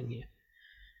what's happening here.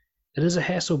 It is a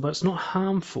hassle, but it's not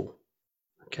harmful.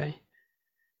 Okay?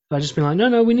 If I just be like,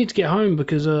 no, we need to get home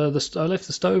because I left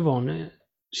the stove on.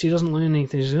 She doesn't learn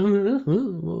anything. She's like,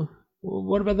 well,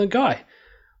 what about the guy?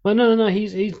 Well, no,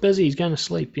 he's busy. He's going to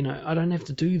sleep. I don't have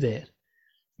to do that.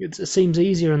 It seems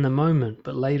easier in the moment,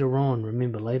 but later on,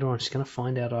 she's going to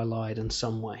find out I lied in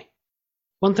some way.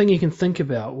 One thing you can think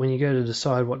about when you go to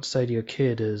decide what to say to your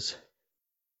kid is,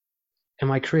 am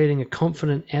I creating a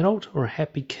confident adult or a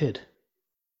happy kid?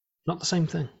 Not the same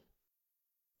thing.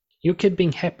 Your kid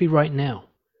being happy right now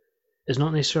is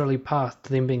not necessarily a path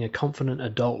to them being a confident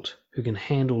adult who can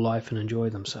handle life and enjoy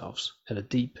themselves at a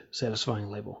deep, satisfying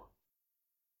level.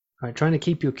 Right? Trying to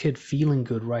keep your kid feeling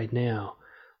good right now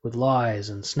with lies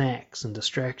and snacks and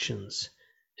distractions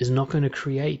is not going to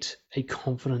create a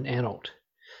confident adult.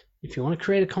 If you want to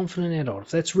create a confident adult,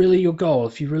 if that's really your goal,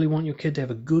 if you really want your kid to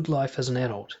have a good life as an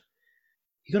adult,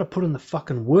 you got to put in the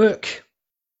fucking work.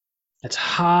 It's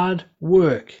hard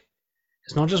work.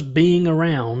 It's not just being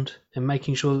around and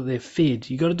making sure that they're fed.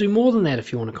 You got to do more than that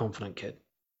if you want a confident kid.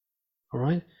 All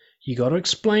right? You got to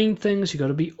explain things. You got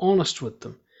to be honest with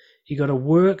them. You got to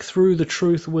work through the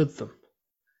truth with them.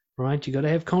 Right? You got to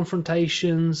have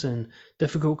confrontations and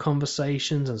difficult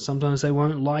conversations, and sometimes they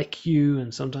won't like you,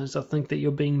 and sometimes they'll think that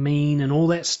you're being mean and all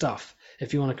that stuff.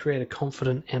 If you want to create a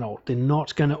confident adult, they're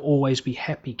not going to always be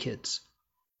happy kids.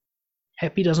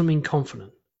 Happy doesn't mean confident.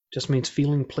 It just means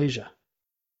feeling pleasure.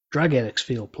 Drug addicts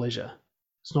feel pleasure.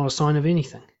 It's not a sign of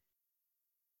anything.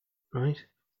 Right?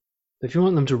 If you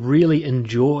want them to really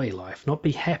enjoy life, not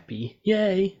be happy,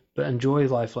 yay, but enjoy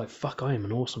life like, fuck, I am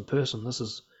an awesome person. This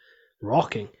is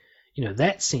rocking.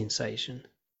 That sensation.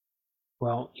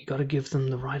 Well, you got to give them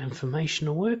the right information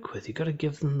to work with. You got to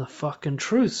give them the fucking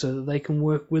truth so that they can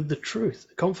work with the truth.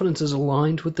 Confidence is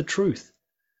aligned with the truth.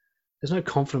 There's no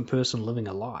confident person living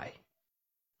a lie.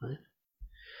 Right?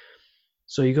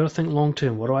 So you got to think long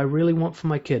term. What do I really want for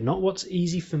my kid? Not what's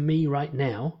easy for me right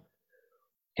now,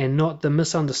 and not the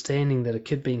misunderstanding that a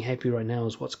kid being happy right now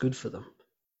is what's good for them.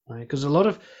 Right? Because a lot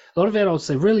of adults,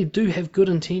 they really do have good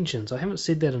intentions. I haven't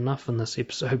said that enough in this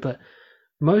episode, but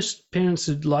most parents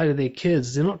who lie to their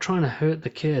kids, they're not trying to hurt the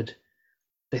kid.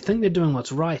 They think they're doing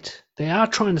what's right. They are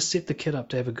trying to set the kid up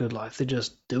to have a good life. They're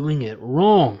just doing it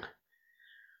wrong.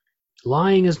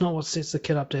 Lying is not what sets the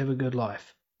kid up to have a good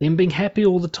life. Them being happy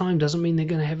all the time doesn't mean they're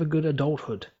going to have a good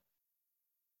adulthood.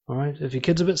 All right? If your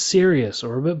kid's a bit serious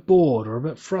or a bit bored or a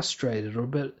bit frustrated or a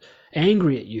bit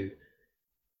angry at you,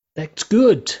 that's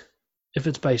good if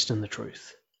it's based in the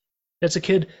truth. That's a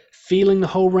kid feeling the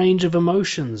whole range of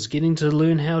emotions, getting to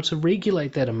learn how to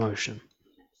regulate that emotion.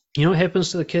 You know what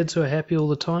happens to the kids who are happy all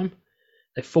the time?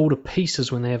 They fall to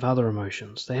pieces when they have other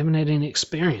emotions. They haven't had any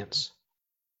experience.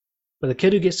 But the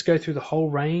kid who gets to go through the whole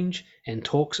range and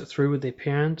talks it through with their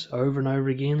parents over and over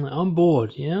again, like, I'm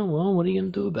bored. Yeah, well, what are you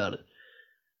going to do about it?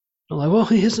 I'm like, well,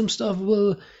 here's some stuff.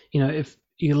 Well, if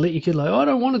you let your kid like, oh, I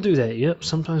don't want to do that. Yep,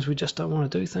 sometimes we just don't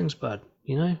want to do things, bud.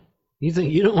 You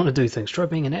think you don't want to do things. Try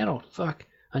being an adult. Fuck,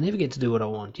 I never get to do what I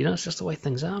want. It's just the way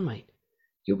things are, mate.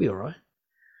 You'll be all right.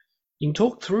 You can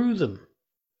talk through them.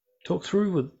 Talk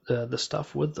through with the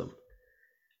stuff with them.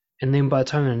 And then by the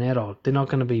time they're an adult, they're not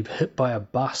going to be hit by a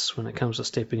bus when it comes to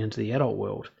stepping into the adult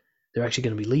world. They're actually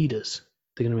going to be leaders.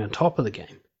 They're going to be on top of the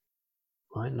game,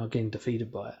 right? Not getting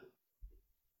defeated by it.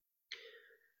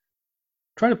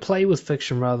 Try to play with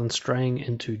fiction rather than straying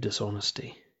into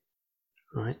dishonesty,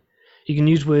 right? You can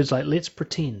use words like, let's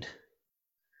pretend.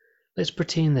 Let's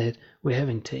pretend that we're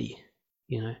having tea,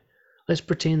 Let's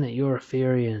pretend that you're a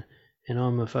fairy and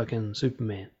I'm a fucking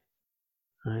Superman,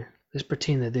 right? Let's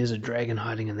pretend that there's a dragon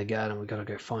hiding in the garden. We've got to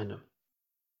go find him.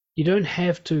 You don't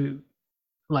have to,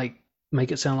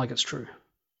 make it sound like it's true.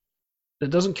 It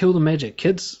doesn't kill the magic.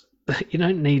 Kids, you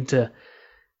don't need to,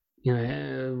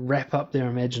 wrap up their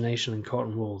imagination in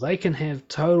cotton wool. They can have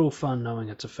total fun knowing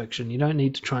it's a fiction. You don't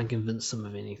need to try and convince them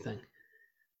of anything.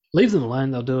 Leave them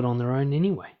alone. They'll do it on their own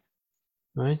anyway,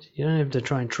 right? You don't have to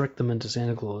try and trick them into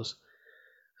Santa Claus.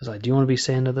 It's like, do you want to be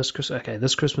Santa this Christmas? Okay,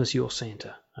 this Christmas you're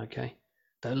Santa, okay?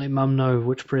 Don't let Mum know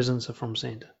which presents are from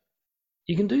Santa.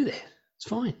 You can do that. It's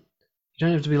fine. You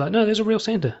don't have to be like, no, there's a real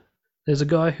Santa. There's a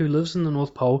guy who lives in the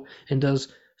North Pole and does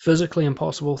physically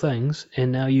impossible things,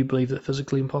 and now you believe that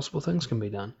physically impossible things can be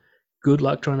done. Good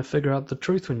luck trying to figure out the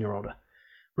truth when you're older,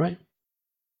 right?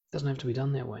 It doesn't have to be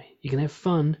done that way. You can have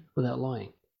fun without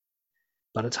lying.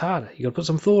 But it's harder. You got to put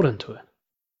some thought into it,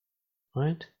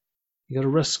 right? You got to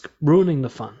risk ruining the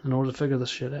fun in order to figure this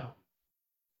shit out.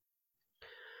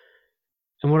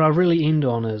 And what I really end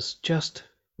on is just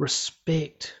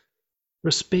respect.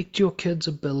 Respect your kids'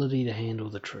 ability to handle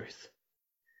the truth.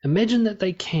 Imagine that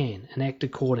they can and act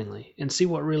accordingly and see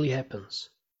what really happens.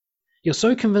 You're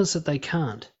so convinced that they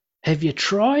can't. Have you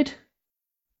tried?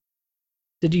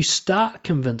 Did you start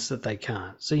convinced that they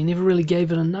can't, so you never really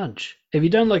gave it a nudge? Have you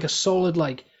done like a solid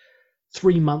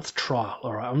 3-month trial?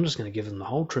 All right, I'm just going to give them the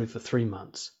whole truth for 3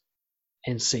 months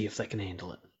and see if they can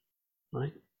handle it,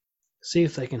 right? See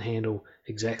if they can handle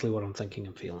exactly what I'm thinking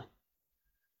and feeling.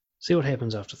 See what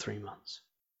happens after 3 months,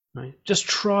 right? Just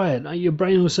try it. Your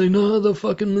brain will say, no, the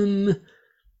fucking...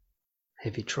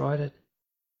 Have you tried it?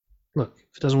 Look,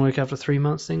 if it doesn't work after 3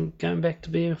 months, then go back to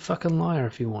being a fucking liar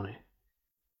if you want to.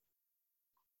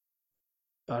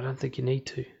 But I don't think you need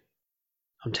to.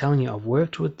 I'm telling you, I've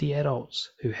worked with the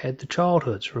adults who had the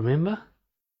childhoods, remember?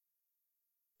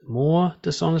 The more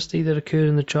dishonesty that occurred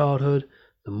in the childhood,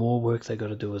 the more work they got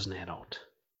to do as an adult.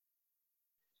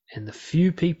 And the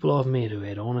few people I've met who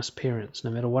had honest parents,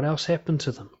 no matter what else happened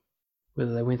to them,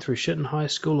 whether they went through shit in high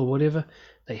school or whatever,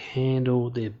 they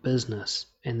handled their business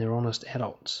and they're honest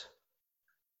adults.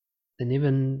 They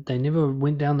never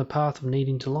went down the path of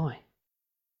needing to lie.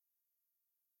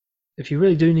 If you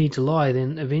really do need to lie,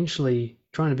 then eventually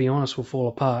trying to be honest will fall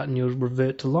apart and you'll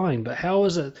revert to lying. But how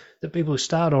is it that people who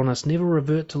start honest never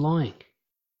revert to lying?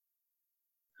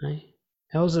 Hey?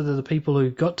 How is it that the people who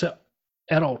got to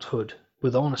adulthood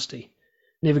with honesty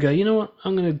never go, you know what,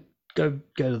 I'm going to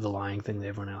go to the lying thing that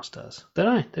everyone else does? They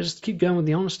don't. They just keep going with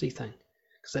the honesty thing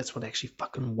because that's what actually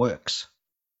fucking works.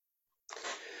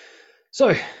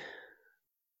 So,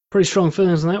 pretty strong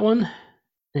feelings on that one.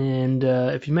 And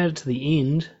if you made it to the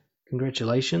end,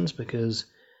 congratulations, because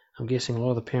I'm guessing a lot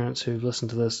of the parents who've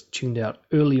listened to this tuned out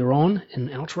earlier on in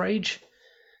outrage.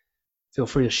 Feel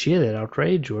free to share that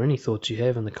outrage or any thoughts you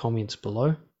have in the comments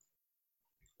below.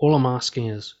 All I'm asking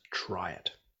is try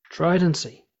it. Try it and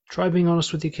see. Try being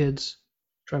honest with your kids.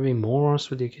 Try being more honest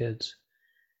with your kids.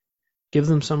 Give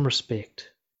them some respect.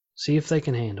 See if they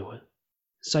can handle it.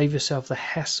 Save yourself the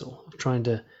hassle of trying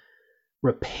to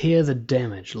repair the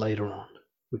damage later on,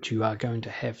 which you are going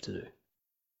to have to do.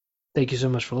 Thank you so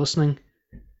much for listening.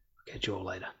 I'll catch you all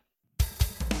later.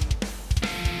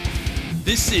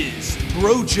 This is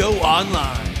Bro Joe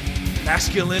Online.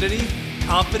 Masculinity,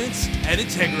 confidence, and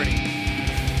integrity.